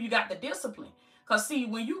you got the discipline? Because see,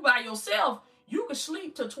 when you by yourself, you can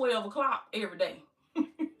sleep till 12 o'clock every day.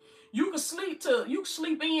 You can sleep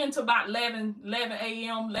in to about 11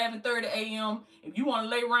 a.m., 11:30 a.m. If you want to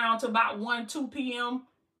lay around to about 1, 2 p.m.,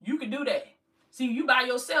 you can do that. See, you by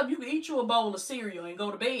yourself, you can eat you a bowl of cereal and go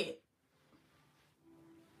to bed.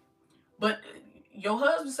 But your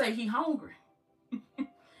husband say he hungry.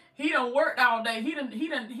 He done worked all day.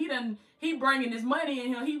 He bringing his money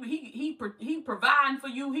in here. He providing for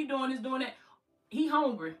you. He doing this, doing that. He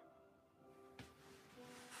hungry.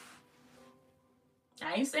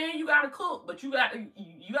 I ain't saying you gotta cook, but you gotta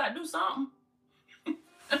do something.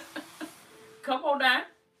 Come on down.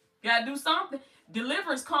 You gotta do something.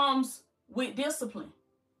 Deliverance comes with discipline.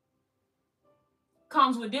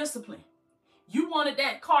 Comes with discipline. You wanted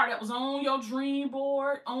that car that was on your dream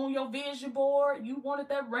board, on your vision board. You wanted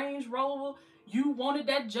that Range Rover. You wanted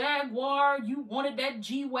that Jaguar. You wanted that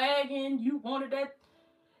G-Wagon. You wanted that.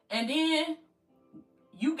 And then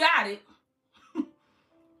you got it.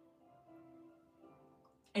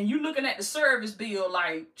 And you looking at the service bill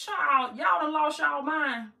like, child, y'all done lost y'all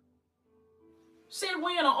mind. Said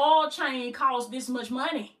when an oil change costs this much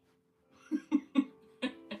money.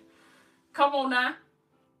 Come on now.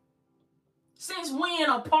 Since when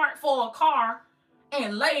a part for a car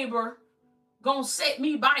and labor gonna set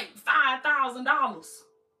me back $5,000?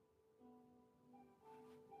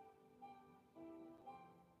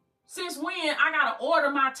 Since when I gotta order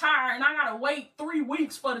my tire and I gotta wait 3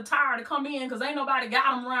 weeks for the tire to come in because ain't nobody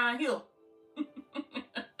got them around here?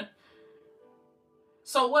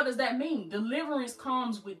 So what does that mean? Deliverance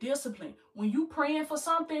comes with discipline. When you praying for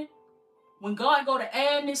something, when God go to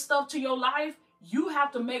add this stuff to your life, you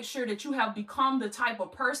have to make sure that you have become the type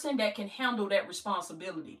of person that can handle that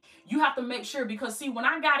responsibility. You have to make sure, because see, when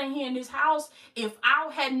I got in here in this house, if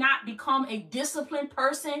I had not become a disciplined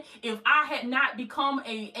person, if I had not become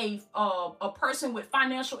a person with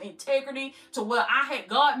financial integrity, to where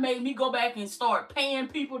God made me go back and start paying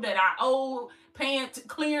people that I owe,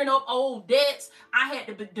 clearing up old debts. I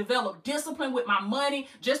had to develop discipline with my money.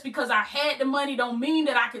 Just because I had the money don't mean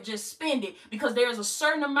that I could just spend it, because there's a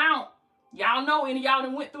certain amount. Y'all know, any of y'all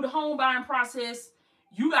that went through the home buying process,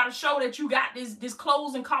 you got to show that you got this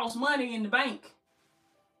closing cost money in the bank.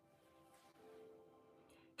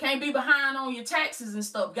 Can't be behind on your taxes and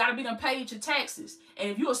stuff. Got to be done paid your taxes. And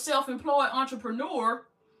if you're a self-employed entrepreneur,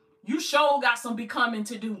 you sure got some becoming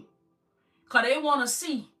to do. Because they want to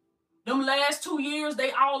see. Them last 2 years,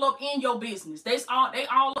 they all up in your business. They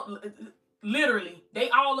all up, literally, they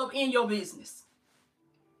all up in your business.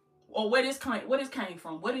 or where this came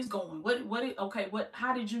from, what is going,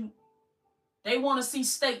 how did you, they want to see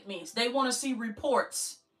statements, they want to see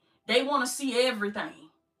reports, they want to see everything.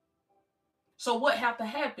 So what have to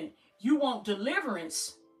happen? You want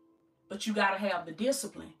deliverance, but you got to have the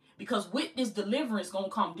discipline, because with this deliverance gonna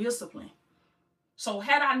come discipline. So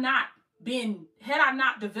had I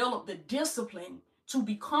not developed the discipline to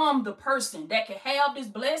become the person that could have this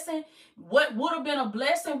blessing, what would have been a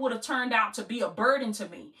blessing would have turned out to be a burden to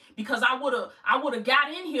me, because I would have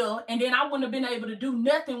got in here and then I wouldn't have been able to do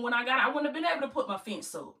nothing when I wouldn't have been able to put my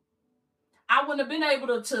fence up. I wouldn't have been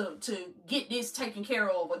able to get this taken care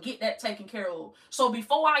of or get that taken care of. So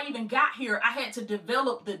before I even got here, I had to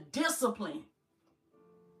develop the discipline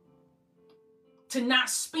to not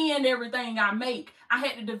spend everything I make. I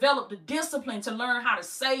had to develop the discipline to learn how to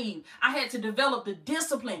save. I had to develop the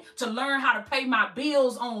discipline to learn how to pay my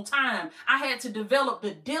bills on time. I had to develop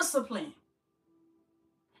the discipline.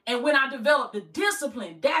 And when I developed the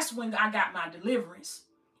discipline, that's when I got my deliverance.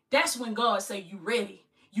 That's when God said, you ready.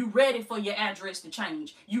 You ready for your address to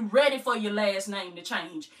change. You ready for your last name to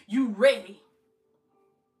change. You ready.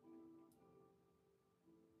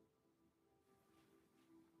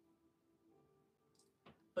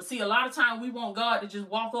 But see, a lot of time we want God to just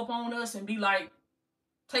walk up on us and be like,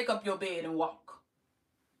 take up your bed and walk.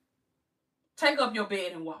 Take up your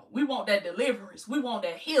bed and walk. We want that deliverance. We want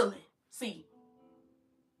that healing. See.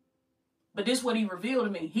 But this is what he revealed to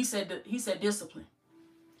me. He said discipline.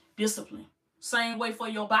 Discipline. Same way for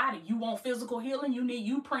your body. You want physical healing?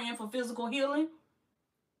 You praying for physical healing?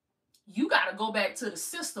 You got to go back to the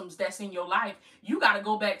systems that's in your life. You got to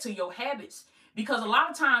go back to your habits. Because a lot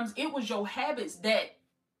of times it was your habits that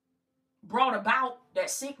brought about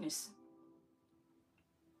that sickness.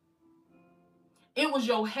 It was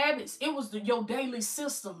your habits. It was your daily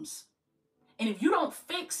systems. And if you don't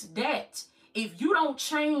fix that, if you don't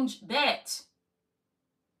change that,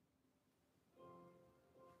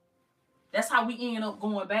 that's how we end up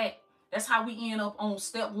going back. That's how we end up on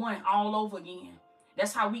step one all over again.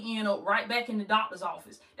 That's how we end up right back in the doctor's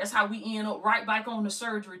office. That's how we end up right back on the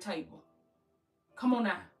surgery table. Come on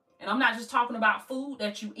now. And I'm not just talking about food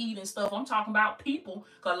that you eat and stuff. I'm talking about people.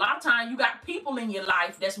 Because a lot of times you got people in your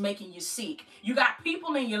life that's making you sick. You got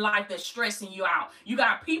people in your life that's stressing you out. You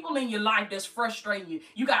got people in your life that's frustrating you.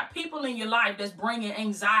 You got people in your life that's bringing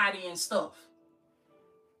anxiety and stuff.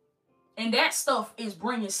 And that stuff is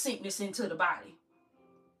bringing sickness into the body.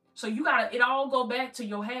 So it all go back to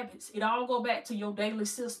your habits. It all go back to your daily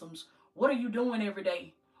systems. What are you doing every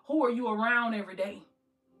day? Who are you around every day?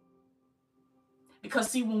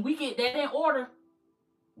 Because see, when we get that in order,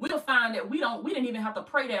 we'll find that we didn't even have to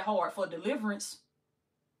pray that hard for deliverance.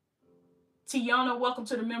 Tiana, welcome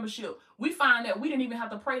to the membership. We find that we didn't even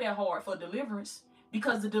have to pray that hard for deliverance,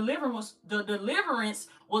 because the deliverance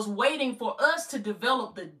was waiting for us to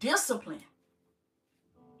develop the discipline.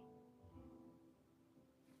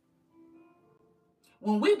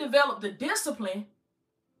 When we develop the discipline,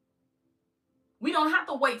 we don't have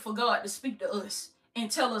to wait for God to speak to us and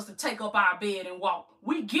tell us to take up our bed and walk.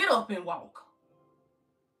 We get up and walk.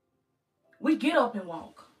 We get up and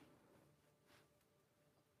walk.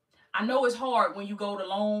 I know it's hard when you go the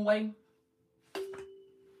long way.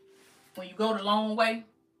 When you go the long way,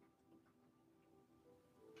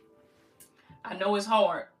 I know it's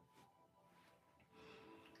hard.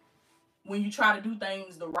 When you try to do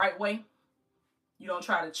things the right way, you don't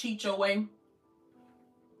try to cheat your way.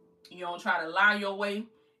 You don't try to lie your way.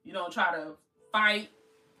 You don't try to fight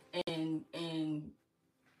and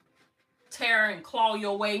tear and claw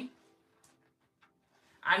your way.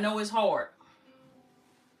 I know it's hard,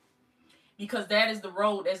 because that is the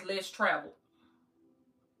road that's less traveled.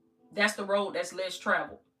 That's the road that's less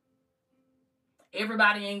traveled.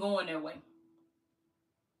 Everybody ain't going that way.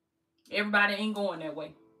 Everybody ain't going that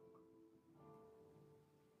way.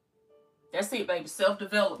 That's it, baby.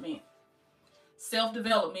 Self-development.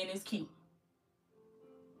 Self-development is key.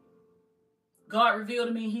 God revealed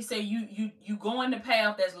to me, he said, you go in the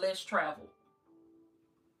path that's less traveled.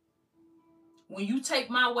 When you take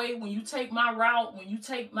my way, when you take my route, when you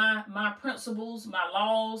take my principles, my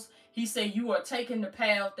laws, he said, you are taking the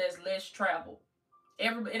path that's less traveled.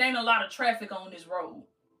 It ain't a lot of traffic on this road.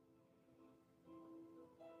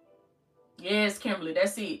 Yes, Kimberly,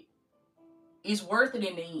 that's it. It's worth it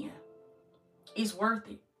in the end. It's worth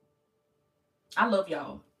it. I love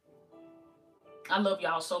y'all. I love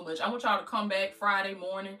y'all so much. I want y'all to come back Friday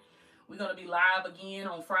morning. We're going to be live again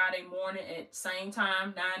on Friday morning at same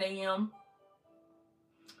time, 9 a.m.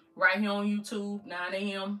 Right here on YouTube, 9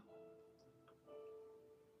 a.m.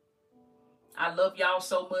 I love y'all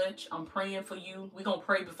so much. I'm praying for you. We're going to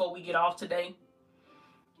pray before we get off today.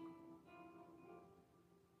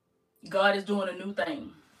 God is doing a new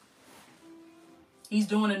thing. He's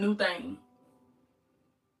doing a new thing.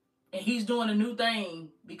 And he's doing a new thing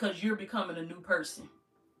because you're becoming a new person.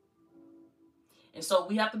 And so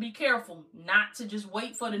we have to be careful not to just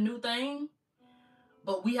wait for the new thing,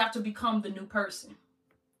 but we have to become the new person.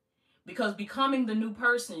 Because becoming the new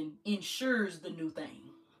person ensures the new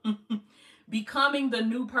thing. Becoming the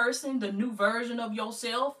new person, the new version of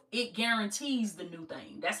yourself, it guarantees the new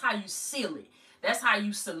thing. That's how you seal it. That's how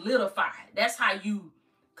you solidify it. That's how you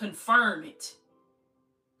confirm it.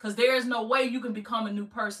 Because there is no way you can become a new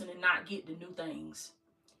person and not get the new things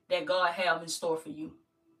that God have in store for you.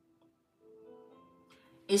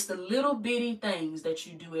 It's the little bitty things that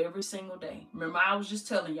you do every single day. Remember, I was just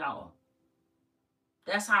telling y'all.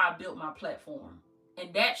 That's how I built my platform.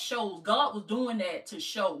 And that shows, God was doing that to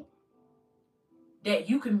show that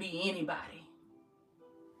you can be anybody.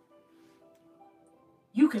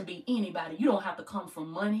 You can be anybody. You don't have to come from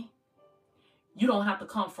money. You don't have to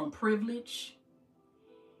come from privilege.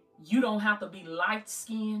 You don't have to be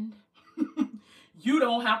light-skinned. You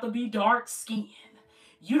don't have to be dark-skinned.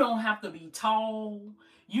 You don't have to be tall.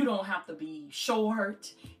 You don't have to be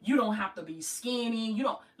short. You don't have to be skinny. You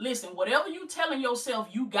don't, listen, whatever you telling yourself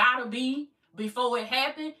you gotta be before it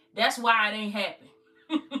happened, that's why it ain't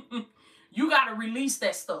happened. You gotta release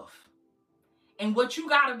that stuff. And what you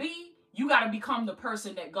gotta be, you gotta become the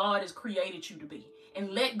person that God has created you to be.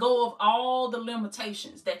 And let go of all the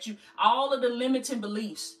limitations all of the limiting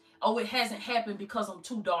beliefs. Oh, it hasn't happened because I'm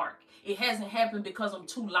too dark. It hasn't happened because I'm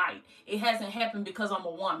too light. It hasn't happened because I'm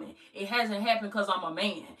a woman. It hasn't happened because I'm a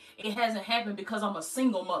man. It hasn't happened because I'm a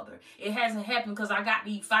single mother. It hasn't happened because I got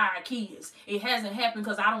these 5 kids. It hasn't happened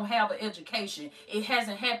because I don't have an education. It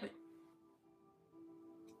hasn't happened.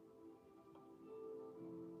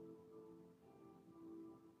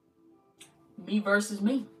 Me versus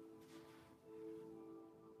me.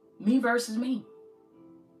 Me versus me.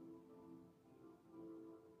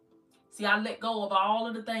 See, I let go of all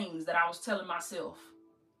of the things that I was telling myself.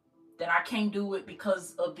 That I can't do it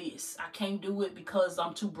because of this. I can't do it because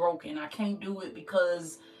I'm too broken. I can't do it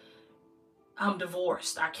because I'm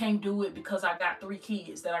divorced. I can't do it because I got 3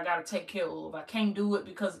 kids that I got to take care of. I can't do it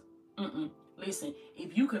because, listen,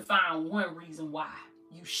 if you can find one reason why,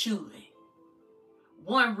 you should.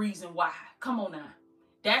 One reason why. Come on now.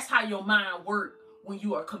 That's how your mind works when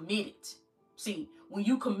you are committed. See, when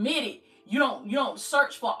you committed, you don't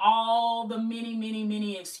search for all the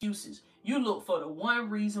many excuses. You look for the one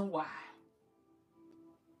reason why.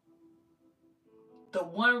 The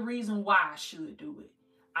one reason why I should do it.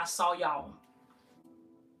 I saw y'all.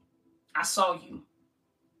 I saw you.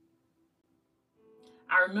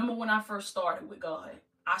 I remember when I first started with God,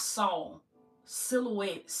 I saw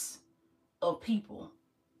silhouettes of people.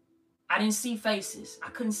 I didn't see faces. I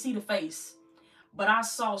couldn't see the face. But I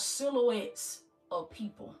saw silhouettes of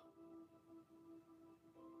people.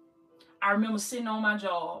 I remember sitting on my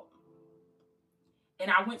job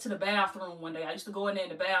and I went to the bathroom one day. I used to go in there in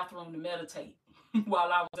the bathroom to meditate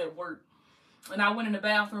while I was at work. And I went in the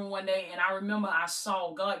bathroom one day and I remember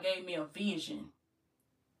God gave me a vision.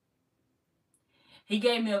 He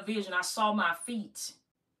gave me a vision. I saw my feet.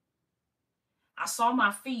 I saw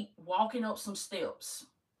my feet walking up some steps.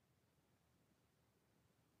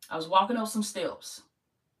 I was walking up some steps.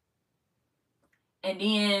 And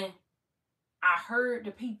then I heard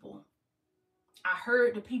the people. I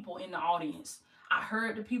heard the people in the audience. I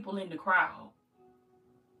heard the people in the crowd.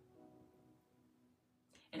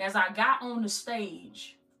 And as I got on the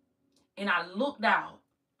stage and I looked out,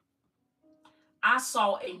 I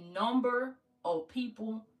saw a number of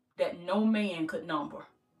people that no man could number.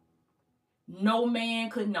 No man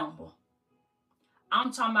could number.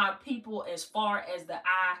 I'm talking about people as far as the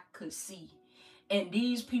eye could see. And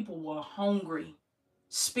these people were hungry,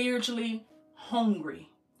 spiritually hungry.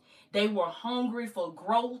 They were hungry for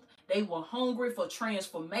growth. They were hungry for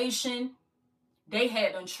transformation. They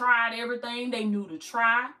hadn't tried everything they knew to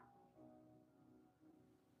try.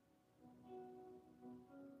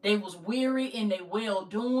 They was weary in their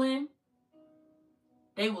well-doing.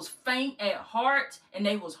 They was faint at heart, and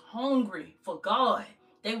they was hungry for God.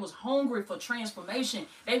 They was hungry for transformation.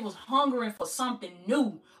 They was hungry for something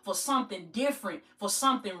new, for something different, for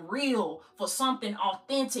something real, for something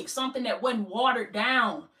authentic, something that wasn't watered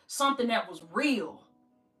down, something that was real.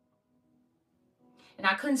 And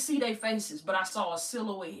I couldn't see their faces, but I saw a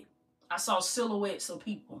silhouette. I saw silhouettes of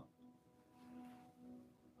people.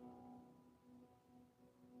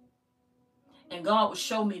 And God would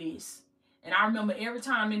show me this. And I remember every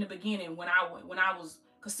time in the beginning when I was,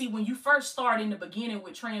 because see, when you first start in the beginning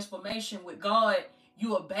with transformation with God,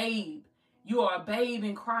 you're a babe. You are a babe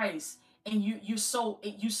in Christ. and you're so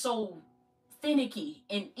finicky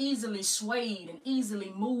and easily swayed and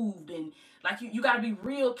easily moved, and like you got to be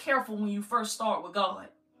real careful when you first start with God.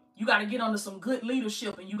 You got to get under some good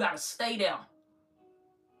leadership, and you got to stay there.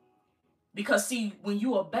 Because see, when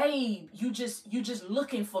you a babe, you just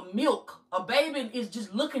looking for milk. A baby is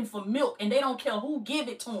just looking for milk, and they don't care who give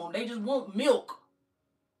it to them. They just want milk.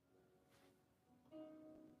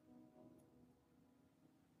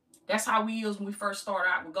 That's how we is when we first start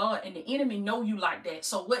out with God, and the enemy know you like that.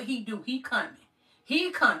 So what he do? He coming,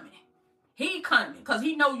 because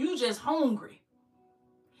he know you just hungry.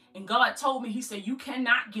 And God told me, he said, you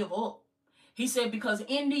cannot give up. He said, because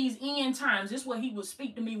in these end times, this is what he would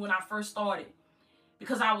speak to me when I first started.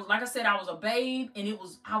 Because I was, like I said, I was a babe, and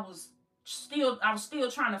I was still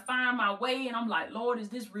trying to find my way. And I'm like, Lord, is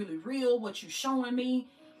this really real? What you showing me?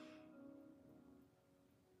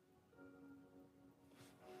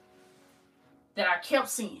 That I kept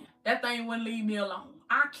seeing. That thing wouldn't leave me alone.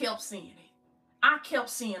 I kept seeing it. I kept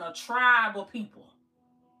seeing a tribe of people.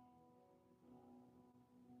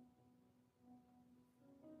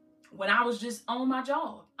 When I was just on my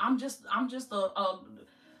job. I'm just a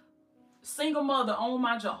single mother on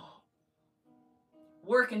my job.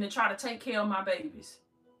 Working to try to take care of my babies.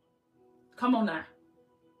 Come on now.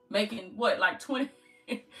 Making what, like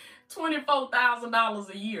 $24,000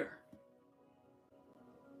 a year.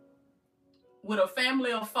 With a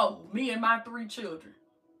family of 4, me and my 3 children.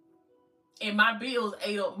 And my bills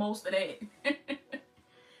ate up most of that.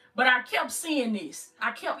 But I kept seeing this.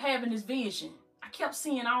 I kept having this vision. I kept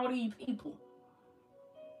seeing all these people.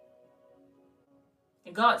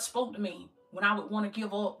 And God spoke to me when I would want to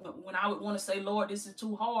give up, when I would want to say, Lord, this is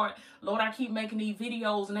too hard. Lord, I keep making these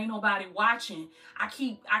videos and ain't nobody watching.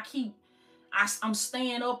 I'm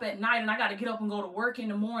staying up at night, and I got to get up and go to work in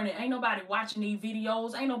the morning. Ain't nobody watching these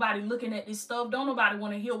videos. Ain't nobody looking at this stuff. Don't nobody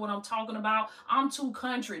want to hear what I'm talking about. I'm too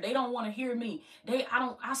country. They don't want to hear me.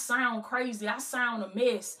 I sound crazy. I sound a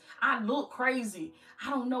mess. I look crazy. I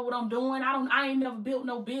don't know what I'm doing. I ain't never built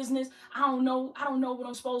no business. I don't know what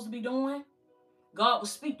I'm supposed to be doing. God would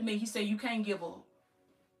speak to me. He said, you can't give up.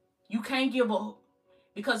 You can't give up.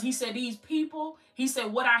 Because he said, these people, he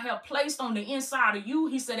said, what I have placed on the inside of you,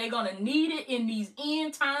 he said, they're going to need it in these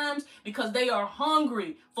end times because they are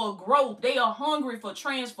hungry for growth. They are hungry for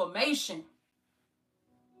transformation.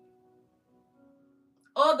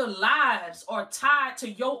 Other lives are tied to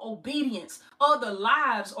your obedience. Other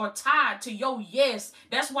lives are tied to your yes.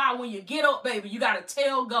 That's why when you get up, baby, you got to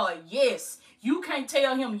tell God yes. You can't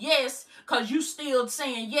tell him yes because you still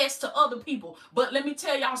saying yes to other people. But let me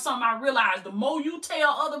tell y'all something I realized. The more you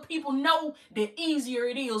tell other people no, the easier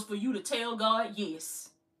it is for you to tell God yes.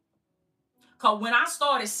 Because when I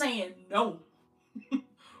started saying no,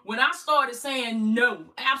 no,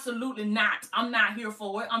 absolutely not. I'm not here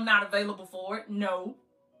for it. I'm not available for it. No.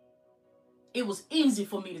 It was easy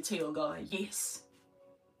for me to tell God yes.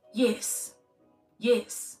 Yes.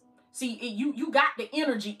 Yes. See, you got the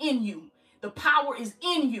energy in you. The power is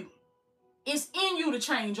in you. It's in you to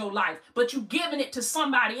change your life, but you giving it to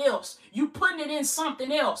somebody else. You putting it in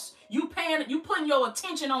something else. You putting your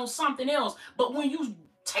attention on something else. But when you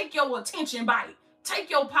take your attention bite, take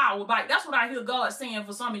your power bite. That's what I hear God saying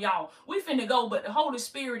for some of y'all. We finna go, but the Holy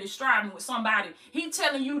Spirit is striving with somebody. He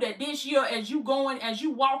telling you that this year, as you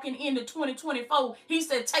walking into 2024, he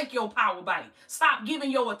said, take your power bite. Stop giving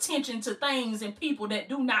your attention to things and people that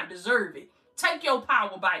do not deserve it. Take your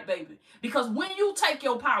power bite, baby. Because when you take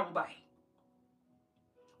your power bite,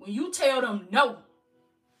 when you tell them no,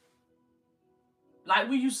 like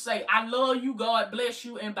we used to say, I love you, God bless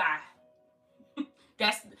you, and bye.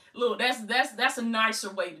 That's a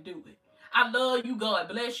nicer way to do it. I love you, God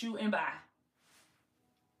bless you, and bye.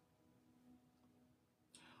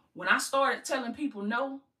 When I started telling people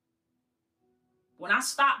no, when I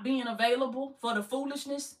stopped being available for the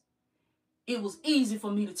foolishness, it was easy for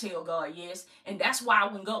me to tell God yes. And that's why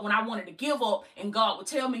when I wanted to give up, and God would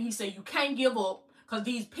tell me, he said, you can't give up. Because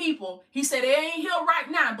these people, he said, they ain't here right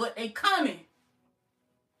now, but they coming.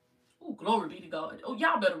 Oh, glory be to God. Oh,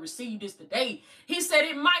 y'all better receive this today. He said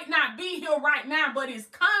it might not be here right now, but it's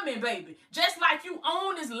coming, baby. Just like you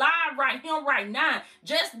own this live right here, right now.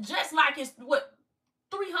 Just like it's,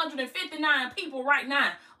 359 people right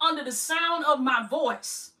now under the sound of my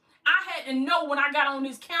voice. I had to know when I got on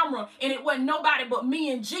this camera and it wasn't nobody but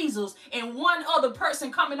me and Jesus and one other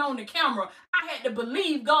person coming on the camera. I had to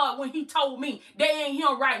believe God when he told me they ain't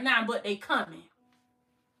here right now, but they coming.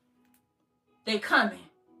 They coming.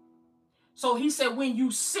 So he said, when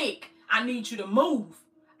you sick, I need you to move.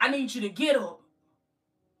 I need you to get up.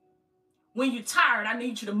 When you're tired, I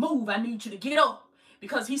need you to move. I need you to get up.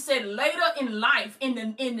 Because he said later in life, in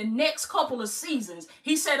the next couple of seasons,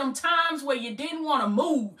 he said them times where you didn't want to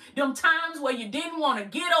move, them times where you didn't want to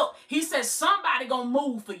get up, he said somebody gonna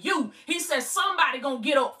move for you. He said somebody gonna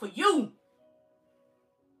get up for you.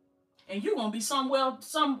 And you're going to be somewhere,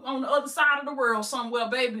 some on the other side of the world somewhere,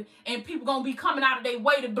 baby. And people going to be coming out of their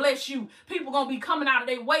way to bless you. People going to be coming out of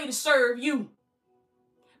their way to serve you.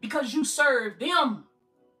 Because you serve them.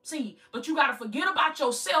 See, but you got to forget about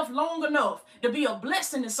yourself long enough to be a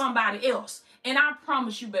blessing to somebody else. And I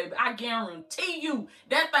promise you, baby, I guarantee you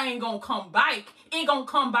that thing going to come back. It going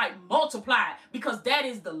to come back multiplied, because that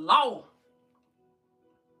is the law.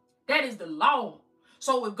 That is the law.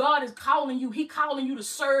 So if God is calling you, he calling you to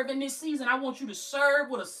serve in this season. I want you to serve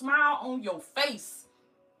with a smile on your face.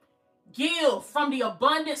 Give from the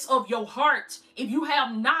abundance of your heart. If you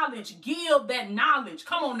have knowledge, give that knowledge.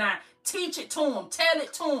 Come on now. Teach it to them. Tell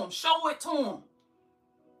it to them. Show it to them.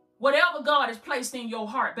 Whatever God has placed in your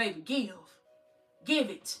heart, baby, give. Give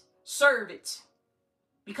it. Serve it.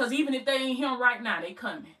 Because even if they ain't here right now, they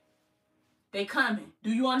coming. They coming.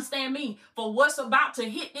 Do you understand me? For what's about to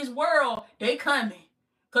hit this world, they coming.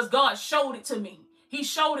 Because God showed it to me. He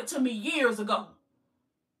showed it to me years ago.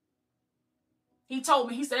 He told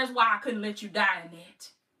me, he said, that's why I couldn't let you die in that.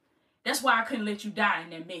 That's why I couldn't let you die in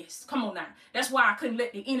that mess. Come on now. That's why I couldn't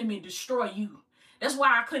let the enemy destroy you. That's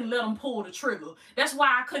why I couldn't let them pull the trigger. That's why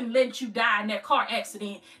I couldn't let you die in that car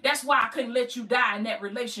accident. That's why I couldn't let you die in that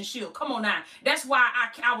relationship. Come on now. That's why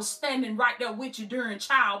I was standing right there with you during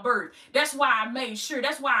childbirth. That's why I made sure.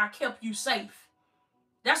 That's why I kept you safe.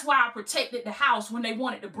 That's why I protected the house when they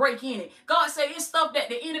wanted to break in it. God said it's stuff that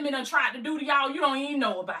the enemy done tried to do to y'all. You don't even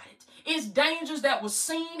know about it. It's dangers that was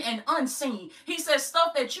seen and unseen. He said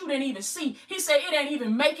stuff that you didn't even see. He said it ain't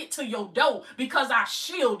even make it to your door because I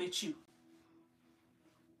shielded you.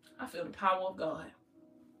 I feel the power of God.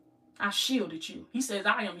 I shielded you. He says,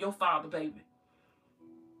 I am your father, baby.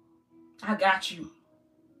 I got you.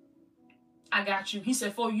 I got you. He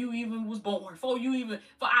said, for you even was born. For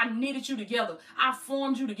I knitted you together. I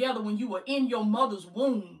formed you together when you were in your mother's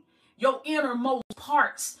womb. Your innermost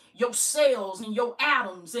parts, your cells and your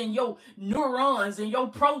atoms and your neurons and your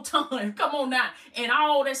protons. Come on now. And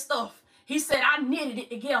all that stuff. He said, I knitted it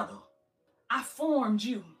together. I formed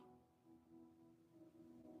you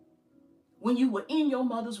when you were in your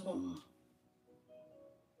mother's womb.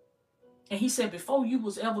 And he said, before you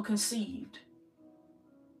was ever conceived,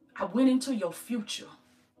 I went into your future.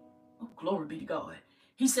 Oh, glory be to God.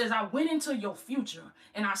 He says, I went into your future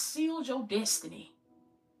and I sealed your destiny.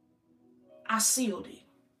 I sealed it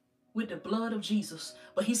with the blood of Jesus.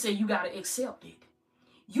 But he said, you got to accept it.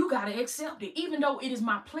 You got to accept it, even though it is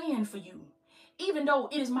my plan for you. Even though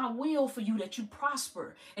it is my will for you that you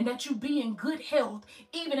prosper and that you be in good health,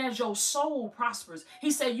 even as your soul prospers. He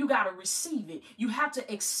said you got to receive it. You have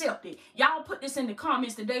to accept it. Y'all put this in the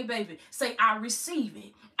comments today, baby. Say, I receive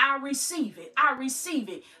it. I receive it. I receive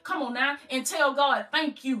it. Come on now and tell God,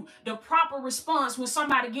 thank you. The proper response when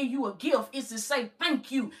somebody give you a gift is to say,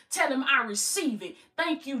 thank you. Tell them I receive it.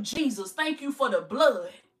 Thank you, Jesus. Thank you for the blood.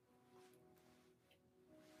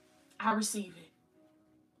 I receive it.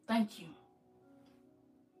 Thank you.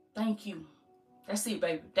 Thank you. That's it,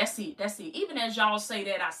 baby. That's it. That's it. Even as y'all say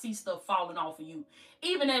that, I see stuff falling off of you.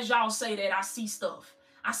 Even as y'all say that, I see stuff.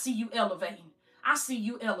 I see you elevating. I see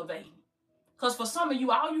you elevating. Because for some of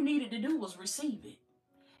you, all you needed to do was receive it.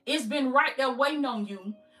 It's been right there waiting on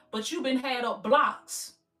you, but you've been had up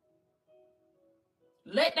blocks.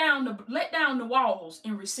 Let down the walls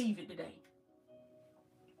and receive it today.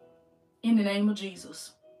 In the name of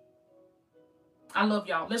Jesus. I love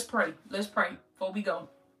y'all. Let's pray. Let's pray before we go.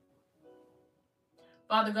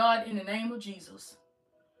 Father God, in the name of Jesus,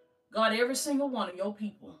 God, every single one of your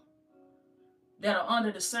people that are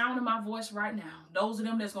under the sound of my voice right now, those of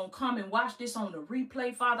them that's going to come and watch this on the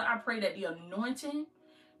replay, Father, I pray that the anointing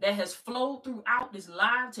that has flowed throughout this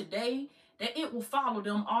live today, that it will follow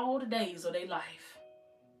them all the days of their life.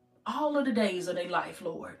 All of the days of their life,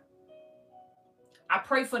 Lord. I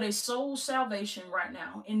pray for their soul salvation right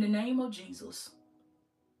now in the name of Jesus.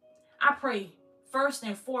 I pray first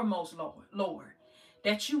and foremost, Lord,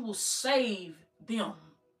 that you will save them,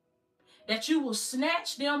 that you will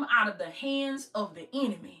snatch them out of the hands of the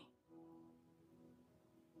enemy.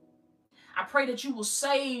 I pray that you will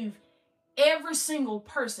save every single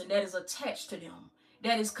person that is attached to them,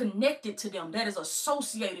 that is connected to them, that is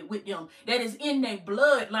associated with them, that is in their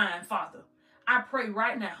bloodline, Father. I pray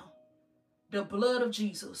right now, the blood of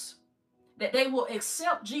Jesus, that they will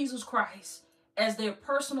accept Jesus Christ as their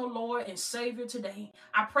personal Lord and Savior today.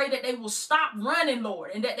 I pray that they will stop running,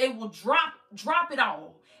 Lord, and that they will drop it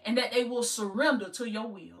all, and that they will surrender to your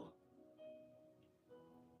will.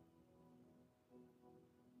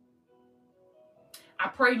 I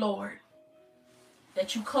pray, Lord,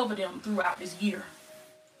 that you cover them throughout this year.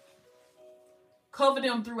 Cover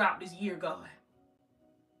them throughout this year, God.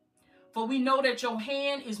 For we know that your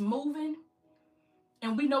hand is moving,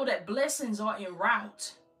 and we know that blessings are en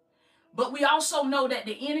route. But we also know that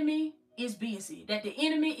the enemy is busy, that the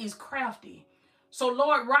enemy is crafty. So,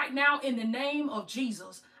 Lord, right now, in the name of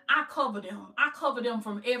Jesus, I cover them. I cover them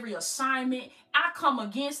from every assignment. I come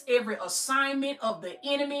against every assignment of the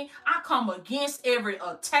enemy. I come against every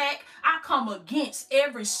attack. I come against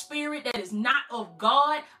every spirit that is not of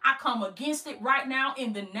God. I come against it right now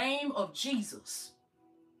in the name of Jesus.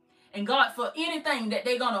 And God, for anything that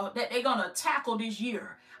they're gonna tackle this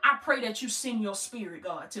year, I pray that you send your spirit,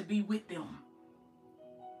 God, to be with them,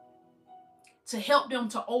 to help them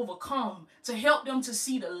to overcome, to help them to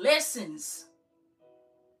see the lessons,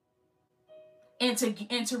 and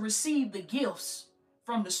to receive the gifts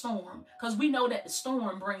from the storm. Because we know that the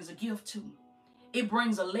storm brings a gift too. It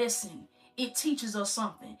brings a lesson. It teaches us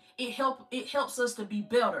something. It helps us to be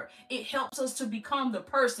better. It helps us to become the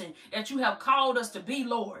person that you have called us to be,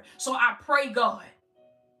 Lord. So I pray, God,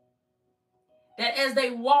 that as they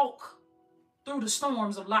walk through the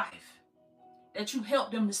storms of life, that you help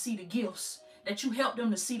them to see the gifts, that you help them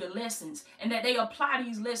to see the lessons, and that they apply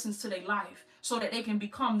these lessons to their life so that they can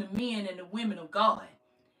become the men and the women of God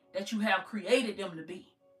that you have created them to be.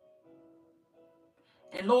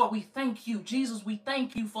 And Lord, we thank you. Jesus, we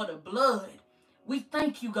thank you for the blood. We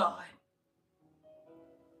thank you, God.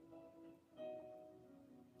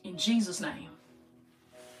 In Jesus' name.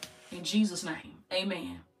 In Jesus' name.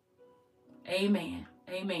 Amen. Amen.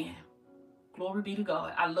 Amen. Glory be to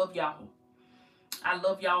God. I love y'all. I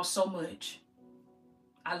love y'all so much.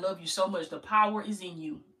 I love you so much. The power is in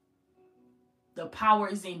you. The power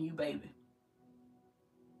is in you, baby.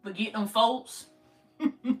 Forget them folks.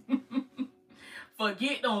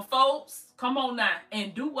 Forget them folks. Come on now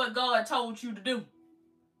and do what God told you to do.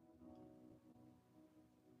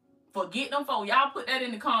 Forget them folks. Y'all put that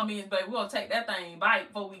in the comments, baby. We're going to take that thing bite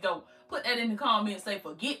before we go. Put that in the comments. Say,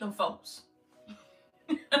 forget them folks.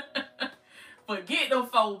 Forget them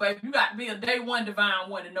folks, baby. You got to be a day one divine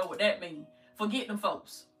one to know what that means. Forget them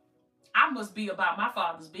folks. I must be about my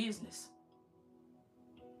Father's business.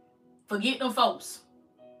 Forget them folks.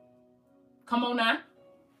 Come on now.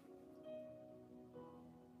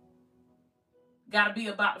 Got to be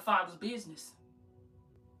about the Father's business.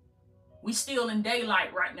 We still in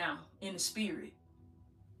daylight right now in the spirit.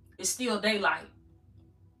 It's still daylight.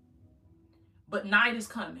 But night is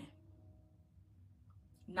coming.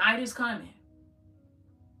 Night is coming.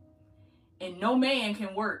 And no man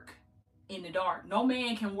can work in the dark. No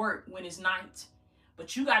man can work when it's night.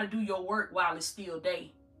 But you got to do your work while it's still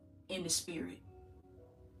day in the spirit.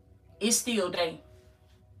 It's still day.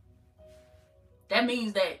 That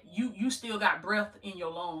means that you still got breath in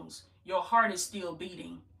your lungs. Your heart is still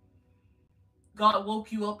beating. God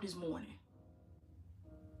woke you up this morning.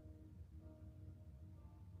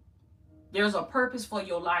 There's a purpose for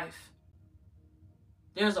your life.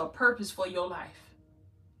 There's a purpose for your life.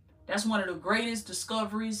 That's one of the greatest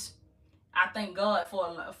discoveries. I thank God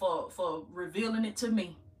for revealing it to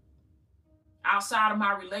me. Outside of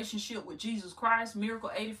my relationship with Jesus Christ,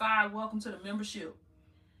 Miracle 85, welcome to the membership.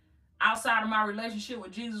 Outside of my relationship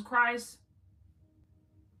with Jesus Christ,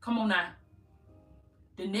 come on now.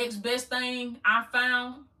 The next best thing I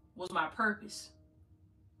found was my purpose.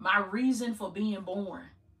 My reason for being born.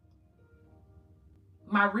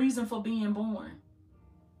 My reason for being born.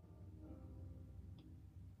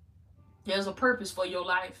 There's a purpose for your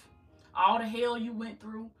life. All the hell you went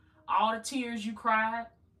through, all the tears you cried,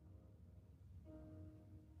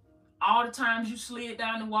 all the times you slid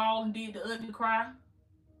down the wall and did the ugly cry,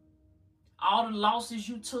 all the losses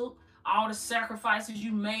you took, all the sacrifices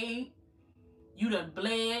you made, you done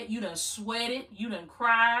bled, you done sweated, you done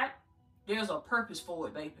cried. There's a purpose for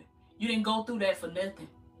it, baby. You didn't go through that for nothing.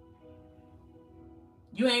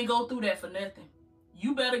 You ain't go through that for nothing.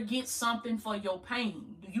 You better get something for your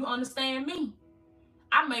pain. Do you understand me?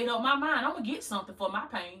 I made up my mind. I'm going to get something for my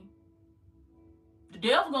pain. The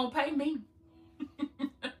devil going to pay me.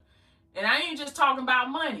 And I ain't just talking about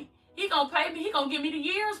money. He going to pay me. He going to give me the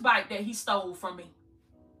years back that he stole from me.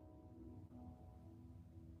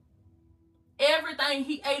 Everything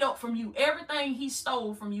he ate up from you, everything he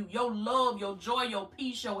stole from you, your love, your joy, your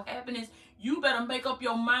peace, your happiness, you better make up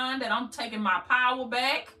your mind that I'm taking my power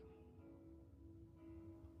back.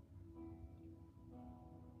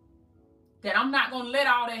 That I'm not going to let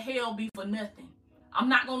all that hell be for nothing. I'm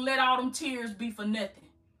not going to let all them tears be for nothing.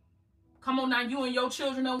 Come on now, you and your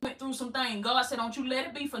children done went through some things. God said, don't you let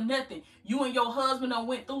it be for nothing. You and your husband done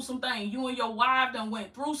went through some things. You and your wife done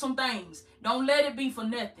went through some things. Don't let it be for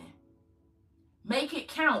nothing. Make it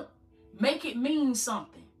count. Make it mean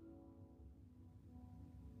something.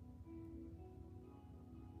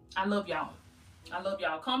 I love y'all. I love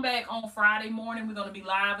y'all. Come back on Friday morning. We're going to be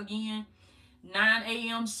live again. 9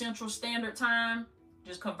 a.m. Central Standard Time.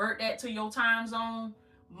 Just convert that to your time zone.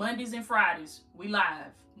 Mondays and Fridays, we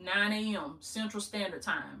live. 9 a.m. Central Standard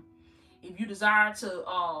Time. If you desire to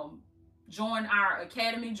join our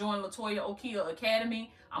academy, join Latoya Okia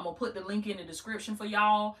Academy, I'm going to put the link in the description for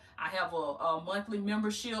y'all. I have a monthly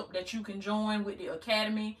membership that you can join with the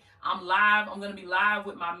academy. I'm live. I'm going to be live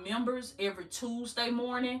with my members every Tuesday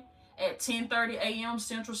morning at 10:30 a.m.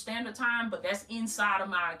 Central Standard Time, but that's inside of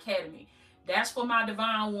my academy. That's for my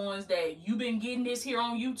divine ones that you've been getting this here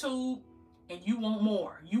on YouTube and you want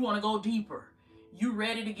more. You want to go deeper. You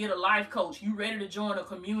ready to get a life coach. You ready to join a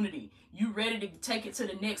community. You ready to take it to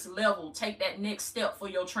the next level. Take that next step for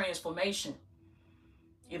your transformation.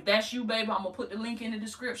 If that's you, baby, I'm going to put the link in the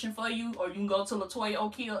description for you, or you can go to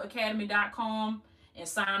LatoyaOkiaAcademy.com and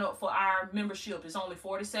sign up for our membership. It's only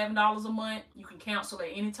 $47 a month. You can cancel at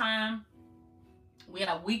any time. We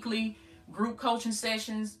have weekly group coaching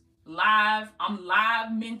sessions live. I'm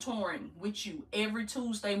live mentoring with you every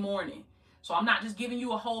Tuesday morning. So I'm not just giving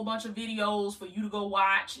you a whole bunch of videos for you to go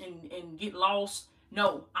watch and get lost.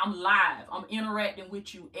 No, I'm live. I'm interacting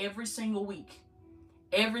with you every single week.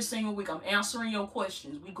 Every single week, I'm answering your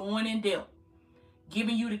questions. We're going in depth,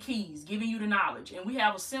 giving you the keys, giving you the knowledge. And we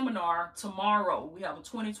have a seminar tomorrow. We have a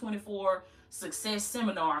 2024 success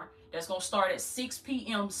seminar that's going to start at 6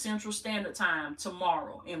 p.m. Central Standard Time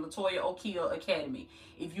tomorrow in Latoya Okia Academy.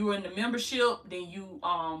 If you're in the membership, then you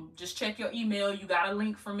just check your email. You got a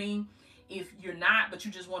link for me. If you're not, but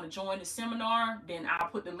you just want to join the seminar, then I'll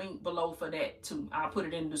put the link below for that too. I'll put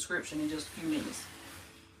it in the description in just a few minutes.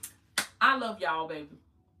 I love y'all, baby.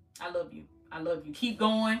 I love you. I love you. Keep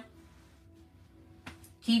going.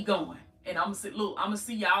 Keep going. And I'm gonna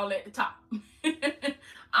see y'all at the top.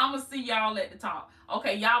 I'm gonna see y'all at the top.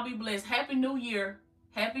 Okay, y'all be blessed. Happy New Year.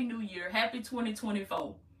 Happy New Year. Happy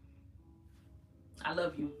 2024. I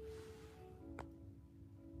love you.